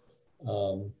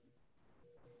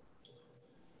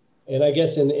 And I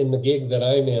guess in the gig that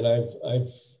I'm in,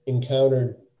 I've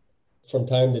encountered from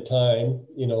time to time,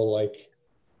 you know, like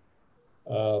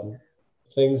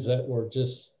things that were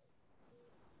just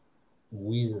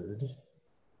weird.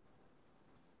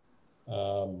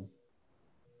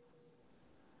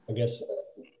 I guess,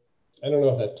 I don't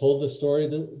know if I've told this story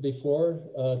before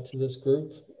to this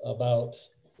group about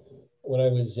when I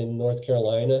was in North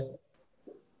Carolina,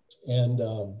 and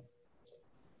I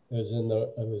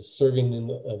was serving in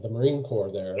the Marine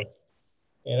Corps there,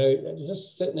 and I was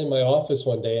just sitting in my office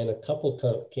one day, and a couple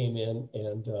came in,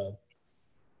 and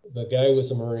the guy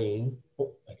was a Marine.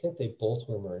 I think they both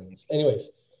were Marines.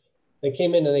 Anyways, they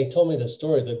came in and they told me the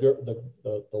story.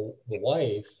 The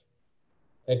wife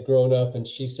had grown up, and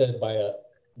she said by a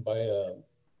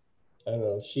I don't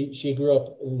know, she grew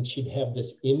up and she'd have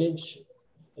this image,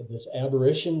 this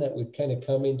apparition that would kind of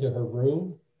come into her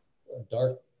room, a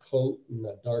dark coat and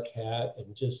a dark hat,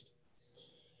 and just,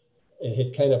 it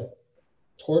had kind of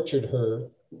tortured her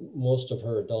most of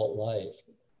her adult life.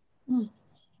 Mm.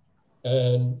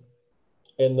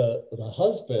 And the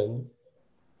husband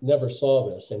never saw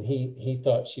this, and he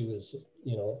thought she was,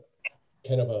 you know,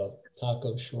 kind of a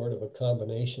taco short of a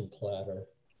combination platter.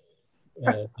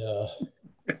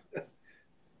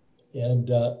 And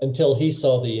until he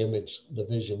saw the image, the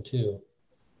vision too.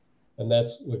 And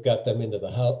that's what got them into the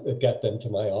house, it got them to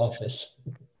my office.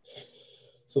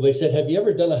 So they said, have you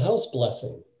ever done a house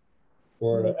blessing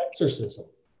or an exorcism?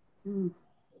 I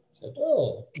said,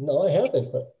 oh, no, I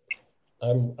haven't, but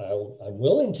I'm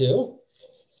willing to.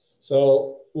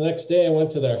 So the next day I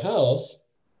went to their house.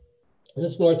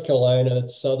 It's North Carolina,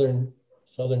 it's southern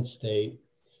state,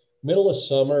 middle of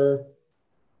summer.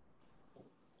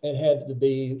 It had to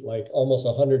be like almost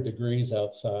 100 degrees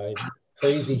outside,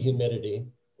 crazy humidity.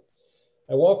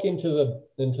 I walk into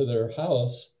their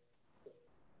house,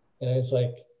 and I was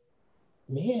like,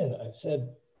 man, I said,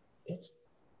 it's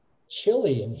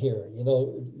chilly in here. You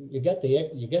know, you got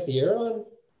the air on?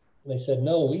 And they said,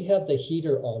 no, we have the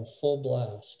heater on full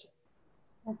blast.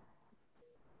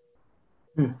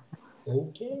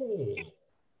 Okay.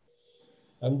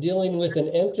 I'm dealing with an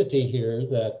entity here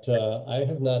that I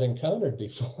have not encountered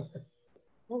before.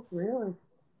 Oh, really?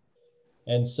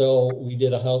 And so we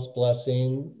did a house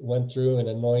blessing, went through and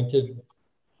anointed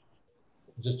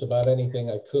just about anything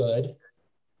I could.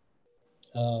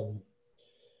 And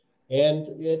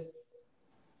it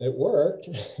worked.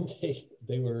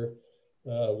 they were,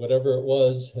 whatever it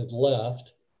was had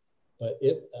left, but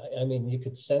I mean, you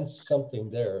could sense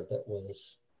something there that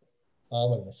was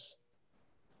ominous.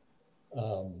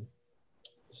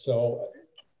 So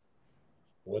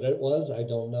what it was, I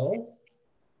don't know,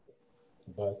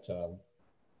 but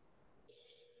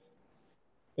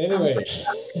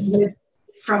anyway.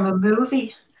 From a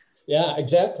movie. Yeah,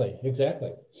 exactly.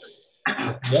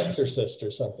 The Exorcist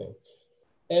or something.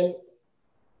 And,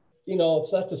 you know,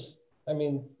 it's not this, I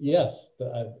mean, yes,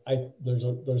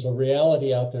 there's a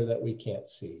reality out there that we can't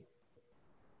see.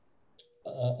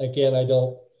 Again,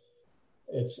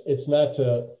 it's not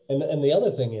to, and the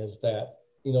other thing is that,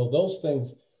 you know, those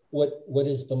things, what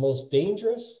is the most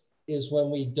dangerous is when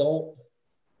we don't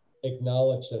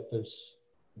acknowledge that there's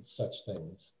such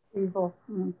things. Evil.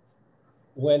 Mm.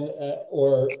 When,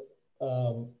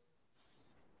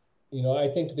 you know, I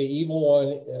think the evil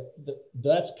one,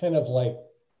 that's kind of like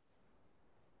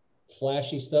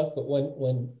flashy stuff, but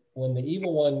when the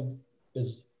evil one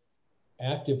is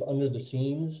active under the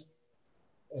scenes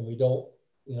and we don't,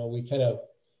 you know, we kind of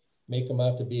make him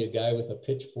out to be a guy with a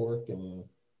pitchfork, and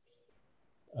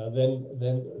then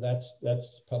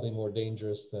that's probably more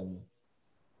dangerous than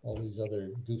all these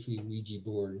other goofy Ouija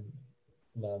board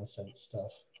nonsense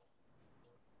stuff.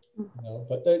 You know,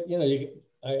 but there, you know,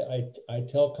 I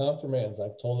tell confirmands,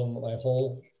 I've told them my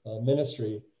whole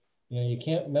ministry, you know, you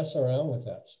can't mess around with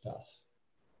that stuff.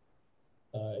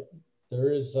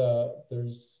 There's,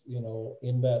 you know,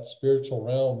 in that spiritual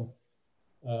realm,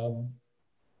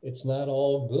 it's not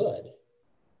all good.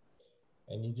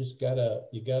 And you just gotta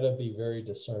be very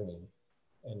discerning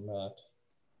and not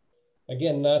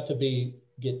to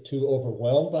get too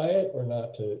overwhelmed by it, or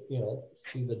not to, you know,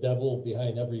 see the devil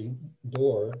behind every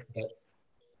door,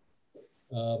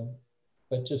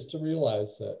 but just to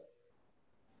realize that,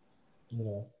 you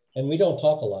know, and we don't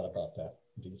talk a lot about that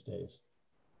these days.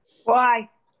 Why?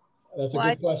 That's a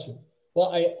good question.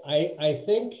 Well, I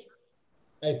think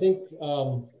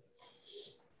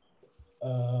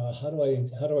how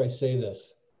do I say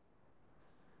this?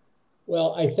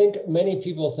 Well, I think many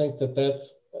people think that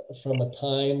that's from a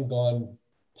time gone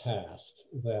past,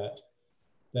 that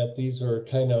these are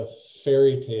kind of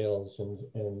fairy tales,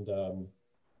 and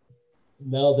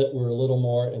now that we're a little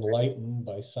more enlightened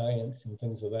by science and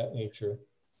things of that nature,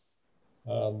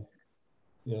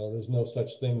 you know, there's no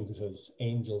such things as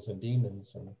angels and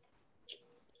demons. And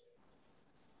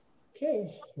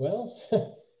okay, well,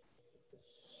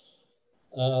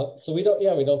 so we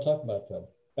don't talk about them.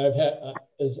 I've had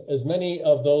as many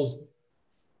of those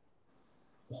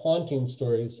haunting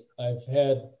stories, I've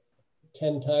had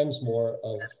 10 times more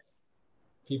of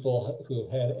people who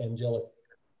have had angelic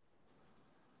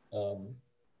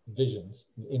visions,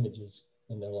 images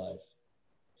in their life.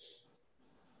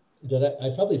 I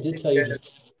probably did tell you this.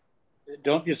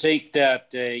 Don't you think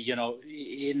that,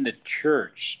 in the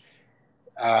church,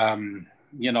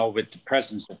 with the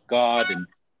presence of God, and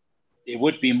it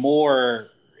would be more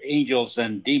angels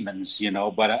than demons,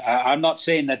 but I'm not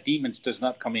saying that demons does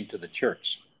not come into the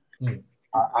church.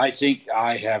 I think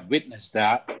I have witnessed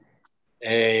that,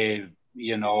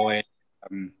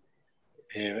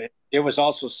 there was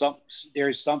also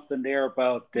there's something there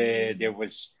about,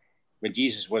 when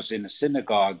Jesus was in the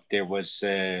synagogue, there was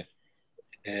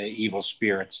evil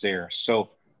spirits there. So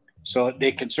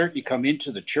they can certainly come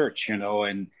into the church,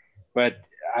 but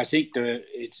I think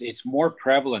it's more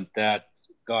prevalent that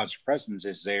God's presence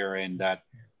is there, and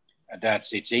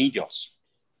it's angels.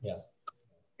 Yeah.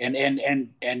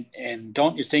 And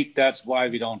don't you think that's why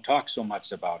we don't talk so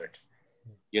much about it?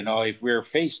 If we're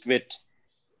faced with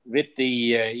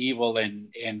the evil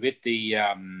and with the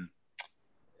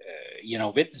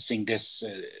witnessing this,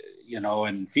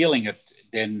 and feeling it,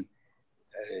 then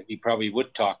we probably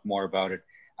would talk more about it.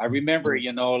 I remember,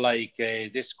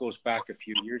 this goes back a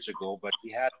few years ago, but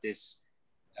we had this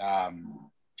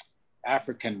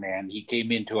African man. He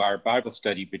came into our Bible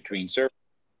study between services.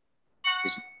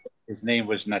 His name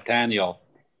was Nathaniel,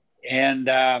 and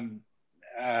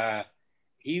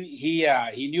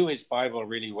he knew his Bible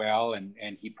really well,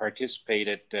 and he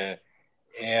participated.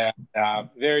 And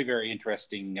very, very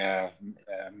interesting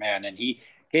man. And he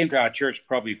came to our church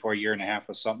probably for a year and a half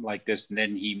or something like this, and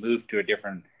then he moved to a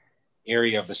different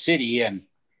area of the city, and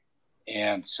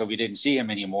so we didn't see him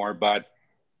anymore. But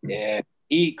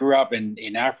he grew up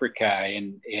in Africa,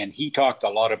 and he talked a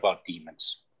lot about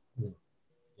demons.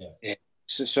 Yeah.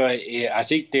 So I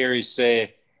think there is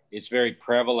it's very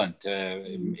prevalent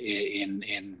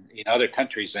in other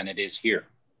countries than it is here.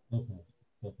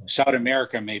 South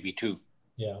America maybe too.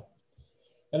 Yeah,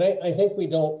 and I think we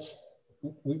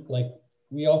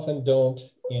often don't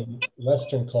in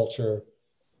Western culture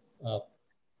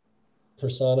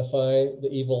personify the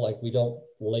evil. Like, we don't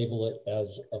label it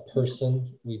as a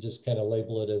person. We just kind of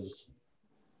label it as,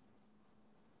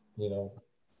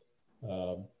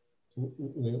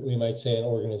 we might say an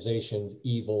organization's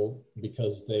evil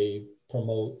because they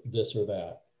promote this or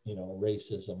that,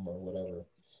 racism or whatever.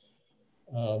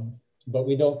 But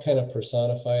we don't kind of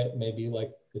personify it, maybe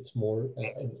like it's more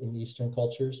in Eastern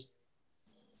cultures.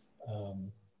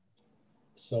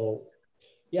 So,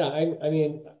 yeah, I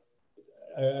mean,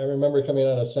 I remember coming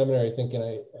out of seminary thinking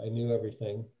I knew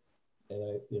everything,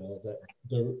 and that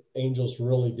the angels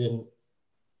really didn't,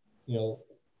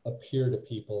 appear to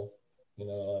people.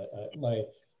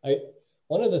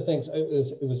 One of the things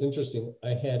it was interesting. I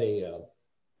had a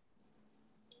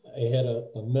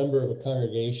member of a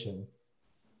congregation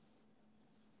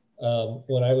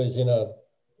when I was in a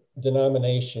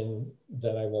denomination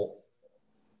that I won't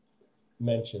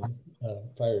mention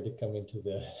prior to coming to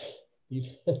the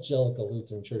Evangelical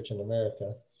Lutheran Church in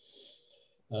America.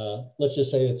 Let's just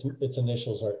say its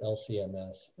initials are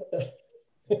LCMS.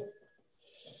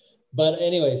 But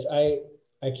anyways, I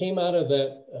came out of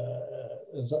that,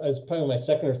 it was probably my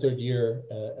second or third year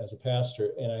as a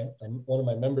pastor, and one of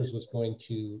my members was going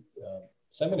to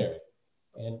seminary.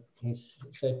 And he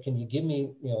said, can you give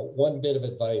me, one bit of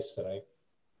advice that I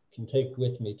can take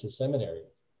with me to seminary?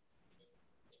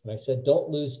 And I said, don't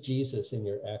lose Jesus in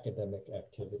your academic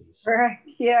activities. Right.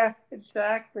 Yeah,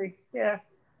 exactly. Yeah.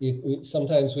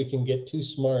 Sometimes we can get too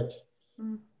smart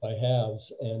by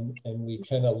halves, and we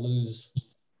kind of lose,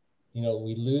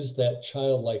 we lose that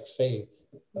childlike faith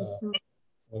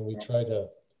when we try to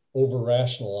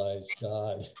over-rationalize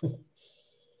God.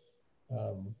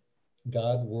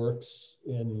 God works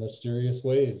in mysterious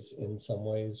ways, in some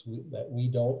ways that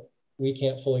we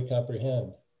can't fully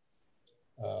comprehend.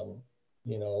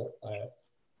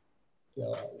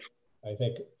 I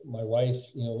think my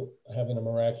wife, having a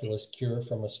miraculous cure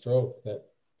from a stroke that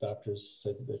doctors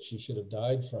said that she should have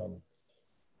died from.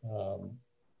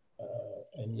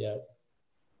 And yet,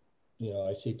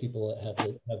 I see people that have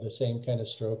the same kind of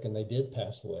stroke and they did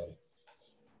pass away.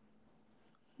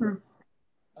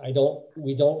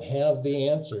 We don't have the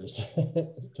answers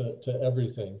to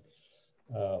everything,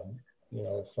 from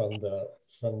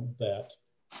that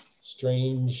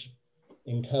strange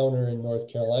encounter in North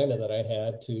Carolina that I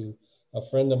had to a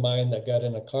friend of mine that got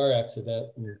in a car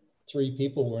accident, and 3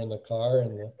 people were in the car,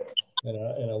 and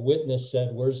a witness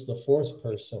said, "Where's the 4th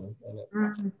person?" And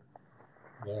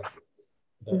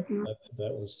that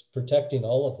was protecting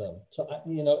all of them. So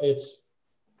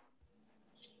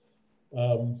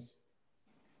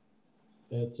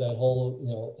it's that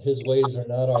whole, his ways are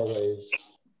not our ways.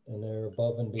 and they're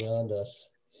above and beyond us.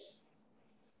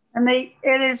 And it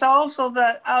is also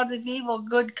that out of evil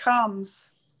good comes.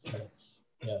 Yes.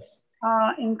 Yes.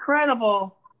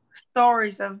 Incredible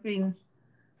stories have been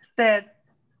said.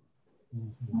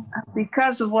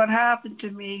 Because of what happened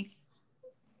to me,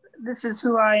 this is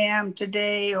who I am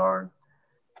today, or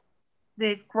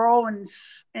they've grown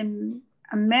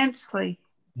immensely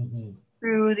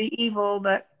through the evil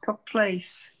that took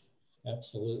place.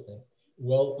 Absolutely.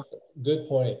 Well, good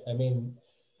point. I mean,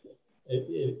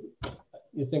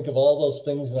 you think of all those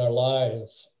things in our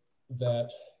lives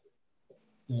that,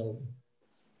 you know,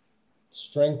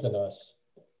 strengthen us.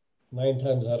 9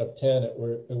 times out of 10, it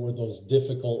were those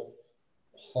difficult,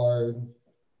 hard,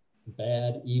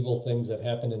 bad, evil things that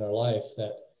happened in our life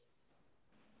that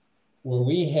where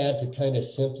we had to kind of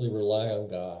simply rely on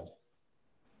God.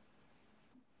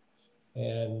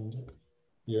 And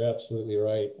you're absolutely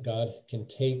right. God can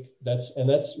take, that's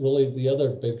really the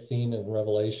other big theme in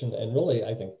Revelation, and really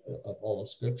I think of all the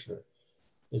scripture,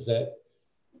 is that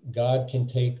God can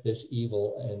take this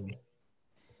evil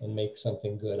and make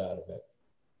something good out of it.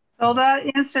 So that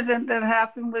incident that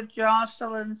happened with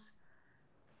Jocelyn's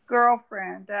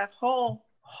girlfriend, that whole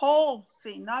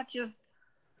scene, not just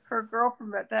her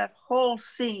girlfriend, but that whole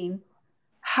scene,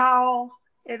 how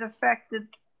it affected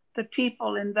the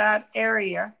people in that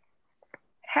area,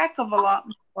 heck of a lot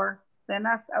more than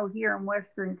us out here in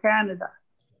Western Canada,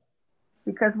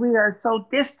 because we are so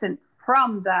distant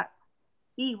from that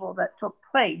evil that took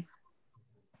place.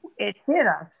 It hit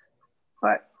us,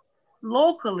 but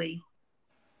locally,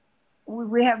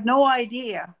 we have no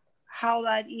idea how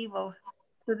that evil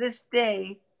to this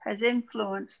day has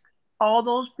influenced all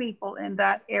those people in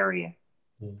that area.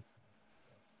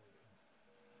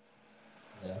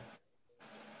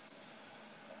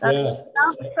 Yeah.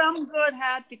 Some good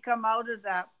had to come out of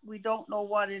that. We don't know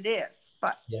what it is,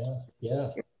 but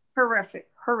it's horrific.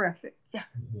 Yeah.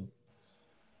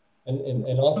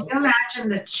 And often, can you imagine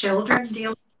the children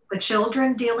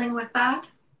dealing with that?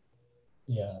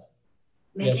 Yeah.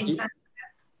 Making sense.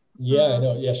 Yeah, I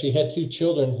know. Yeah, she had 2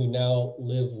 children who now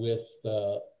live with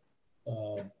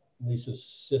Lisa's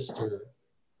sister,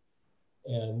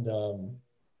 and or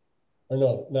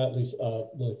no, not Lisa,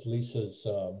 with Lisa's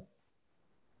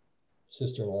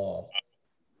sister-in-law.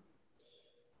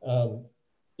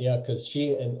 Yeah, because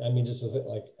she, and I mean, just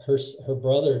like her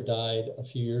brother died a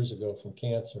few years ago from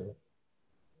cancer,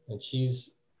 and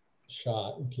she's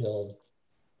shot and killed,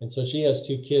 and so she has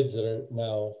 2 kids that are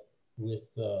now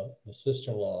with the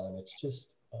sister-in-law, and it's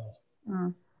just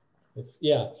it's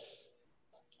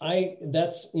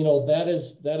that's, you know, that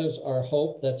is our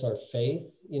hope, that's our faith,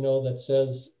 you know, that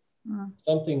says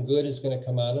something good is going to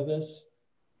come out of this.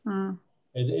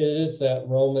 It is that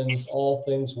Romans, all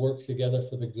things work together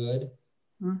for the good.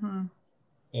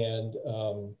 And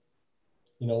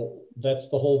you know, that's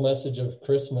the whole message of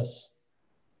Christmas.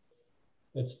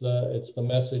 It's the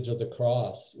message of the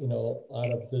cross. You know,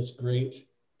 out of this great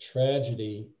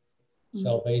tragedy,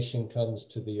 salvation comes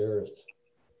to the earth.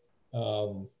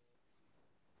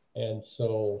 And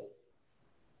so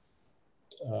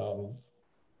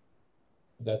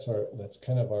that's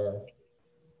kind of our,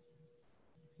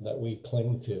 that we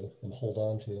cling to and hold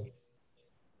on to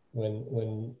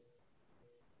when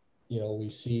you know, we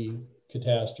see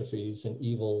catastrophes and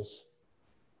evils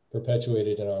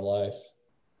perpetuated in our life.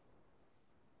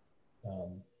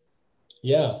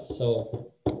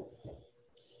 So,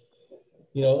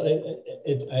 you know,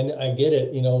 I get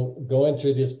it, you know, going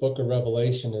through this book of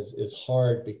Revelation is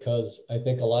hard, because I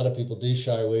think a lot of people do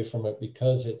shy away from it,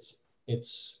 because it's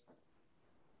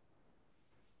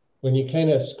when you kind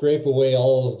of scrape away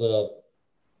all of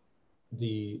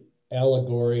the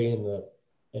allegory and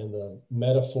the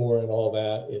metaphor and all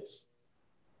that,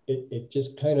 it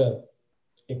just kind of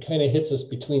hits us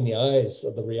between the eyes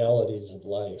of the realities of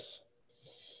life.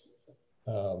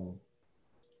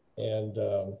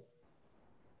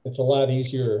 It's a lot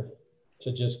easier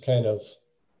to just kind of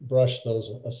brush those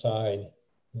aside,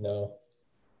 you know,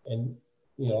 and,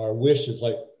 you know, our wish is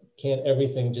like, can't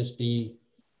everything just be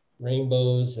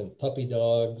rainbows and puppy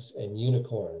dogs and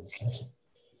unicorns?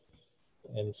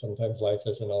 And sometimes life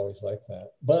isn't always like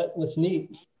that. But what's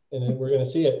neat, and we're going to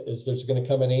see it, is there's going to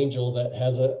come an angel that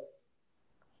has a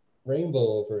rainbow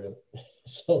over him.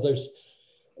 So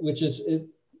what you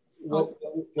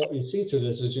see through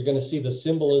this is you're going to see the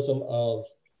symbolism of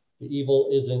the evil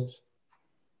isn't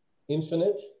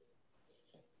infinite.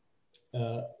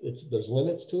 There's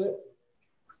limits to it.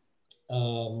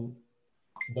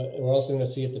 But we're also going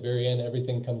to see at the very end,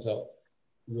 everything comes out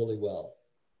really well.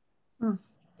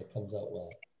 It comes out well.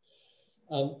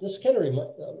 This kind of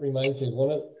reminds me of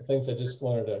one of the things I just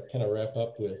wanted to kind of wrap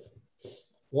up with.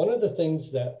 One of the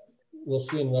things that we'll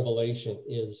see in Revelation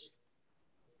is,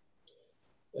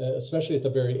 especially at the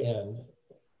very end,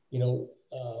 you know,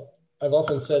 I've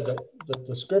often said that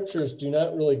the scriptures do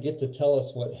not really get to tell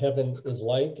us what heaven is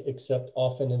like, except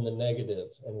often in the negative.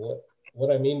 And what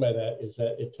I mean by that is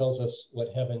that it tells us what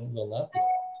heaven will not be like.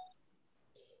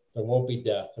 There won't be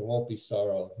death. There won't be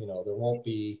sorrow. You know, there won't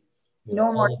be, you know,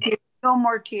 No more tears. No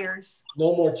more tears.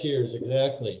 No more tears,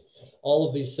 exactly. All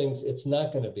of these things, it's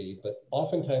not going to be, but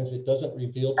oftentimes it doesn't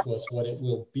reveal to us what it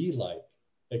will be like,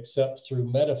 except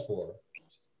through metaphor,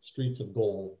 streets of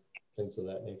gold, things of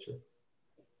that nature.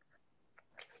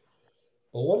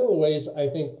 But one of the ways I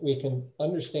think we can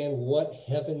understand what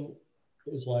heaven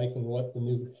is like and what the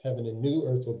new heaven and new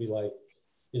earth will be like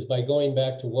is by going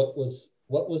back to what was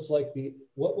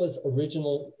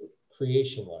original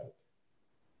creation like.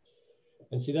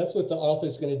 And see, that's what the author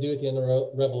is going to do at the end of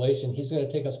Revelation. He's going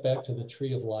to take us back to the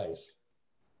tree of life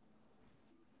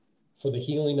for the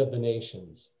healing of the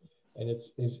nations. And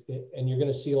and you're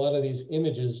going to see a lot of these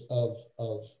images of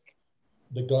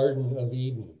the Garden of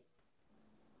Eden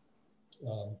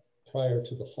prior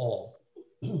to the fall.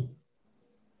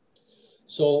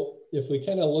 So if we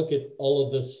kind of look at all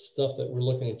of this stuff that we're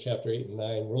looking at chapter 8 and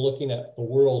 9, we're looking at the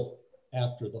world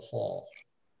after the fall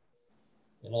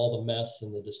and all the mess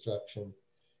and the destruction.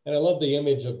 And I love the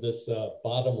image of this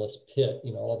bottomless pit,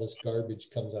 you know, all this garbage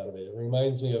comes out of it. It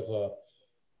reminds me of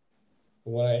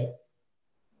when I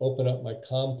open up my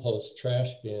compost trash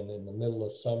bin in the middle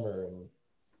of summer and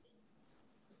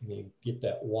you get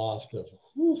that waft of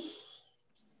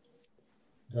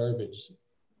garbage.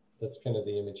 That's kind of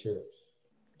the image here.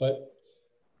 But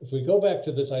if we go back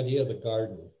to this idea of the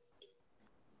garden,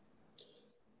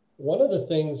 one of the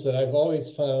things that I've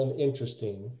always found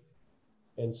interesting,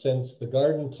 and since the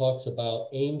garden talks about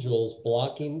angels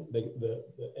blocking, the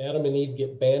Adam and Eve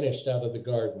get banished out of the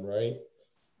garden, right?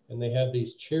 And they have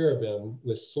these cherubim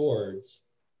with swords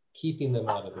keeping them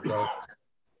out of the garden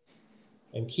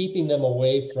and keeping them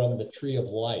away from the tree of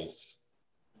life.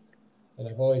 And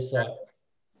I've always thought,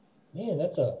 man,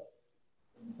 that's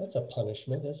a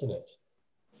punishment, isn't it?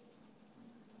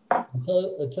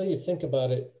 Until you think about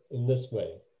it in this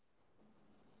way.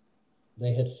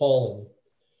 They had fallen.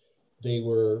 They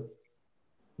were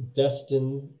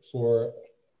destined for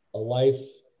a life,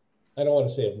 I don't want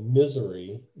to say of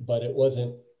misery, but it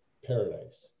wasn't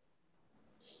paradise.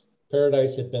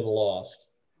 Paradise had been lost.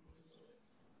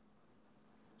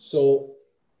 So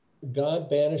God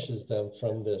banishes them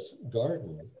from this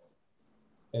garden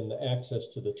and the access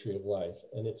to the tree of life.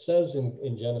 And it says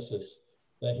in Genesis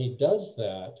that he does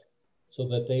that so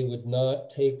that they would not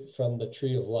take from the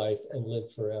tree of life and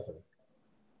live forever.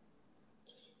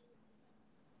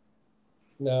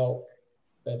 Now,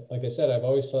 like I said, I've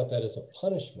always thought that as a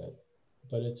punishment,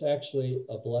 but it's actually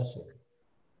a blessing.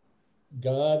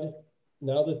 God,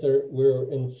 now that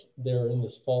they're in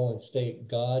this fallen state,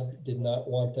 God did not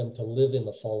want them to live in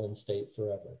the fallen state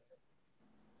forever.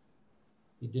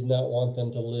 He did not want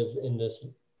them to live in this,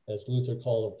 as Luther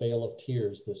called a vale of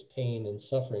tears, this pain and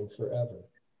suffering forever.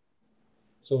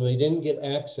 So they didn't get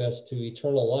access to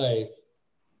eternal life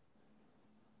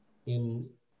in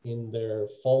their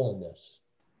fallenness.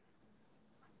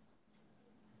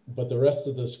 But the rest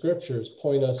of the scriptures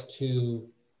point us to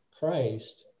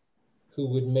Christ, who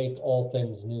would make all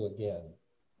things new again.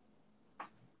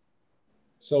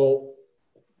 So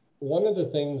one of the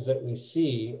things that we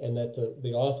see and that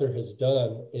the author has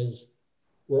done is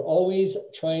we're always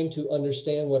trying to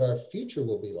understand what our future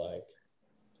will be like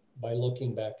by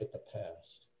looking back at the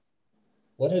past.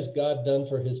 What has God done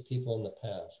for his people in the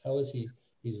past? How has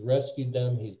he's rescued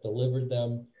them, he's delivered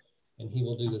them, and he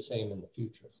will do the same in the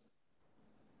future.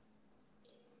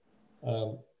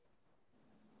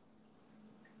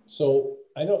 So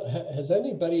I don't, has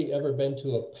anybody ever been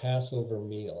to a Passover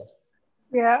meal?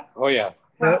 Yeah. Oh, yeah.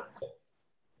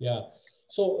 Yeah.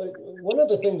 So one of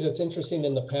the things that's interesting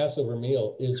in the Passover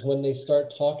meal is when they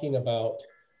start talking about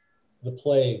the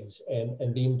plagues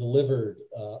and being delivered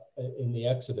in the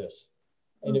Exodus.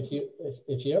 And if you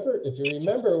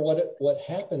remember what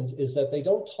happens is that they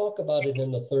don't talk about it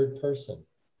in the third person.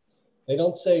 They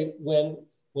don't say when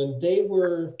they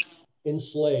were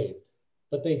enslaved,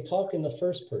 but they talk in the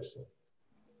first person.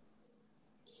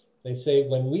 They say,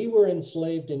 when we were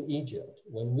enslaved in Egypt,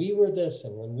 when we were this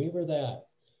and when we were that.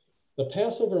 The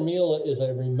Passover meal is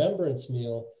a remembrance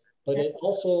meal, but it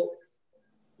also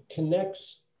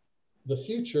connects the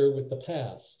future with the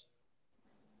past.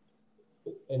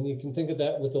 And you can think of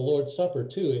that with the Lord's Supper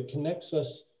too. It connects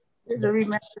us to the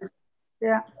remembrance.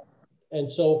 Yeah. And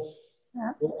so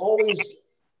we're always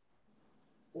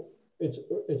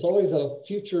it's always a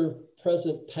future,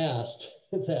 present, past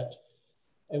that,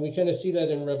 and we kind of see that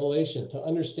in Revelation. To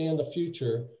understand the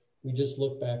future, we just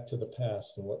look back to the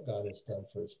past and what God has done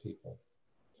for his people.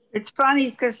 It's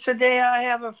funny because today I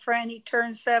have a friend, he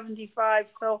turned 75,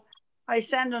 so I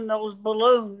send him those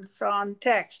balloons on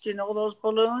text, you know, those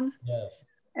balloons. Yes.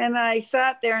 And I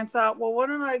sat there and thought, well, what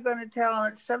am I going to tell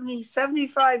him? It's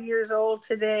 75 years old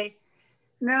today.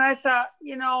 And then I thought,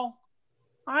 you know,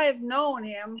 I have known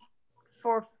him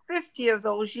for 50 of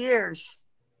those years.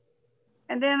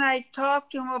 And then I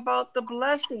talked to him about the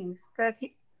blessings that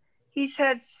he's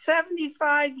had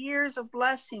 75 years of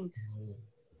blessings. Mm-hmm.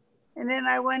 And then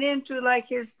I went into like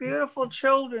his beautiful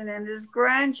children and his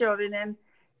grandchildren and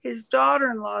his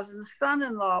daughter-in-laws and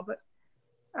son-in-law. But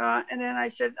and then I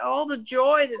said, all the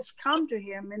joy that's come to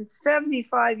him in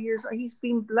 75 years, he's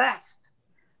been blessed.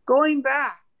 Going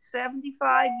back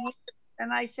 75 years.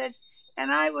 And I said, and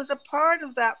I was a part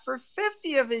of that for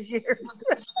 50 of his years.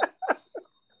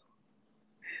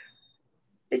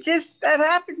 That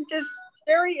happened just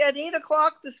very at 8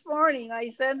 o'clock this morning. I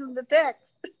sent him the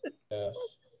text. Yes,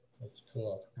 that's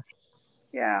cool.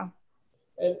 Yeah.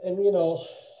 And you know,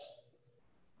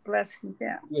 blessings,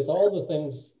 yeah. With all the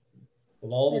things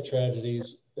and all the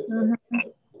tragedies,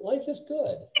 life is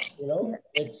good. You know,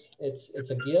 it's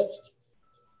a gift.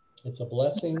 It's a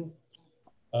blessing.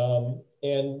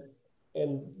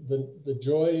 And the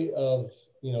joy of,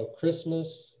 you know,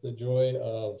 Christmas, the joy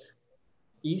of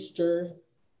Easter,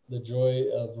 the joy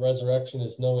of resurrection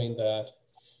is knowing that,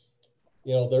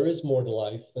 you know, there is more to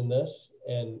life than this,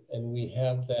 and we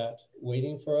have that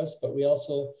waiting for us, but we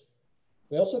also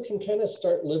can kind of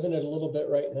start living it a little bit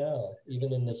right now,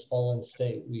 even in this fallen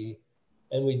state. We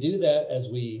do that as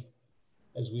we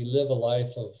live a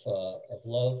life of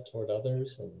love toward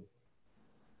others,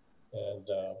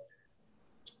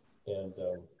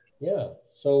 yeah.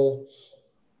 So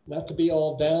not to be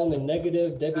all down and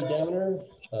negative, Debbie Downer.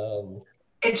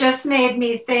 It just made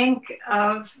me think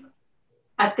of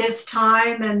at this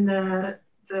time and the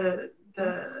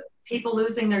people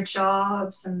losing their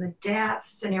jobs and the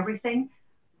deaths and everything.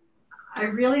 I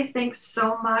really think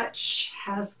so much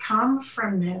has come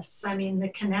from this. I mean, the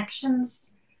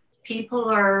connections, people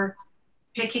are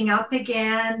picking up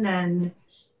again. And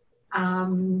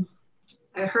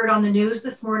I heard on the news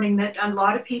this morning that a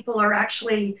lot of people are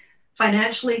actually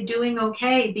financially doing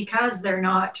okay because they're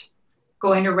not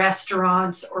going to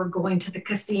restaurants or going to the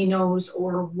casinos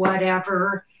or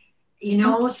whatever, you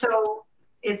know. So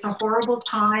it's a horrible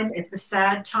time. It's a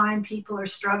sad time. People are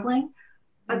struggling,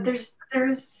 but there's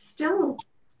still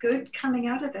good coming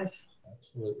out of this.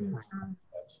 Absolutely.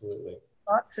 Absolutely.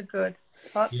 Lots of good.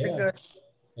 Lots of good.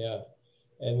 Yeah.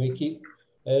 And we keep,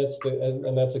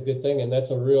 and that's a good thing. And that's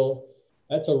a real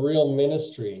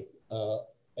ministry.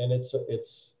 And it's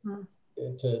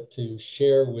to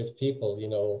share with people, you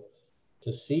know,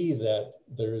 to see that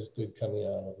there is good coming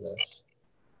out of this,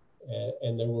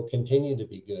 and there will continue to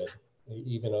be good,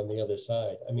 even on the other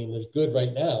side. I mean, there's good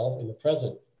right now in the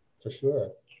present, for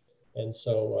sure. And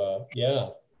so,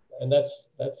 and that's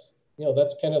you know,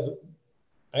 that's kind of,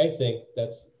 I think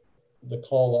that's the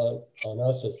call on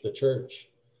us as the church,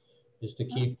 is to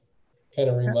keep kind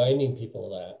of reminding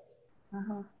people of that,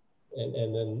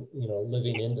 and then, you know,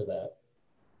 living into that.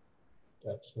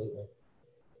 Absolutely.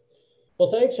 Well,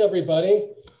 thanks everybody.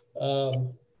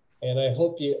 And I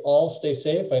hope you all stay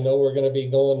safe. I know we're going to be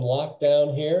going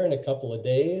lockdown here in a couple of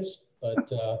days,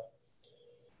 but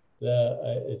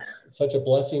it's such a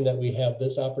blessing that we have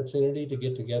this opportunity to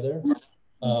get together.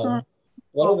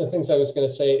 One of the things I was going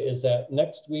to say is that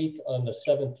next week on the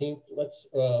 17th, let's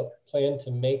plan to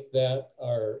make that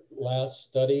our last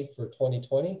study for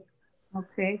 2020.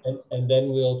 Okay. And then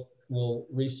we'll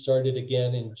restart it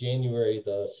again in January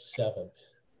the 7th.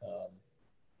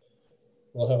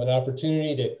 We'll have an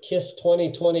opportunity to kiss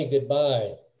 2020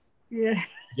 goodbye. Yeah.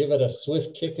 Give it a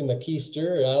swift kick in the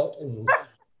keister out, and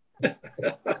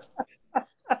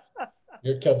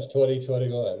here comes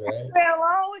 2021, right?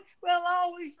 We'll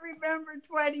always remember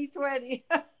 2020.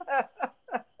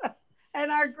 And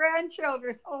our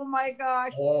grandchildren, oh my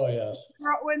gosh. Oh, yes.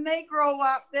 When they grow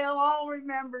up, they'll all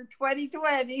remember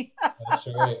 2020. That's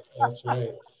right. That's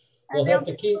right. We'll have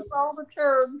to keep all the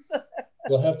terms.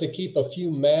 We'll have to keep a few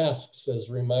masks as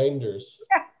reminders.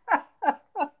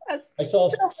 I saw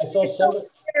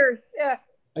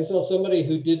somebody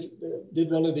who did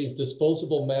one of these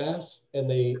disposable masks, and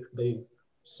they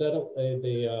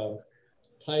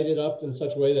tied it up in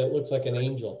such a way that it looks like an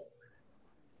angel.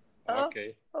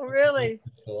 Okay. Oh, really?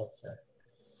 That's cool. So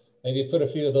maybe put a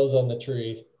few of those on the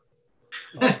tree.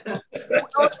 That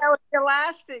was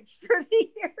elastics for the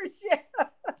ears. Yeah.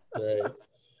 Great.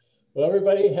 Well,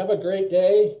 everybody, have a great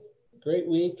day, great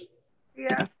week.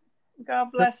 Yeah.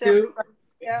 God bless Thank you. everybody.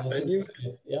 Yeah. Thank you.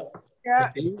 Yep.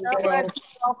 Yeah. Continue God well. bless you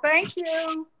all. Thank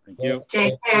you. Thank you.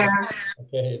 Take care.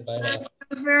 Okay, bye now. That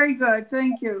was very good.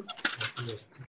 Thank you. Thank you.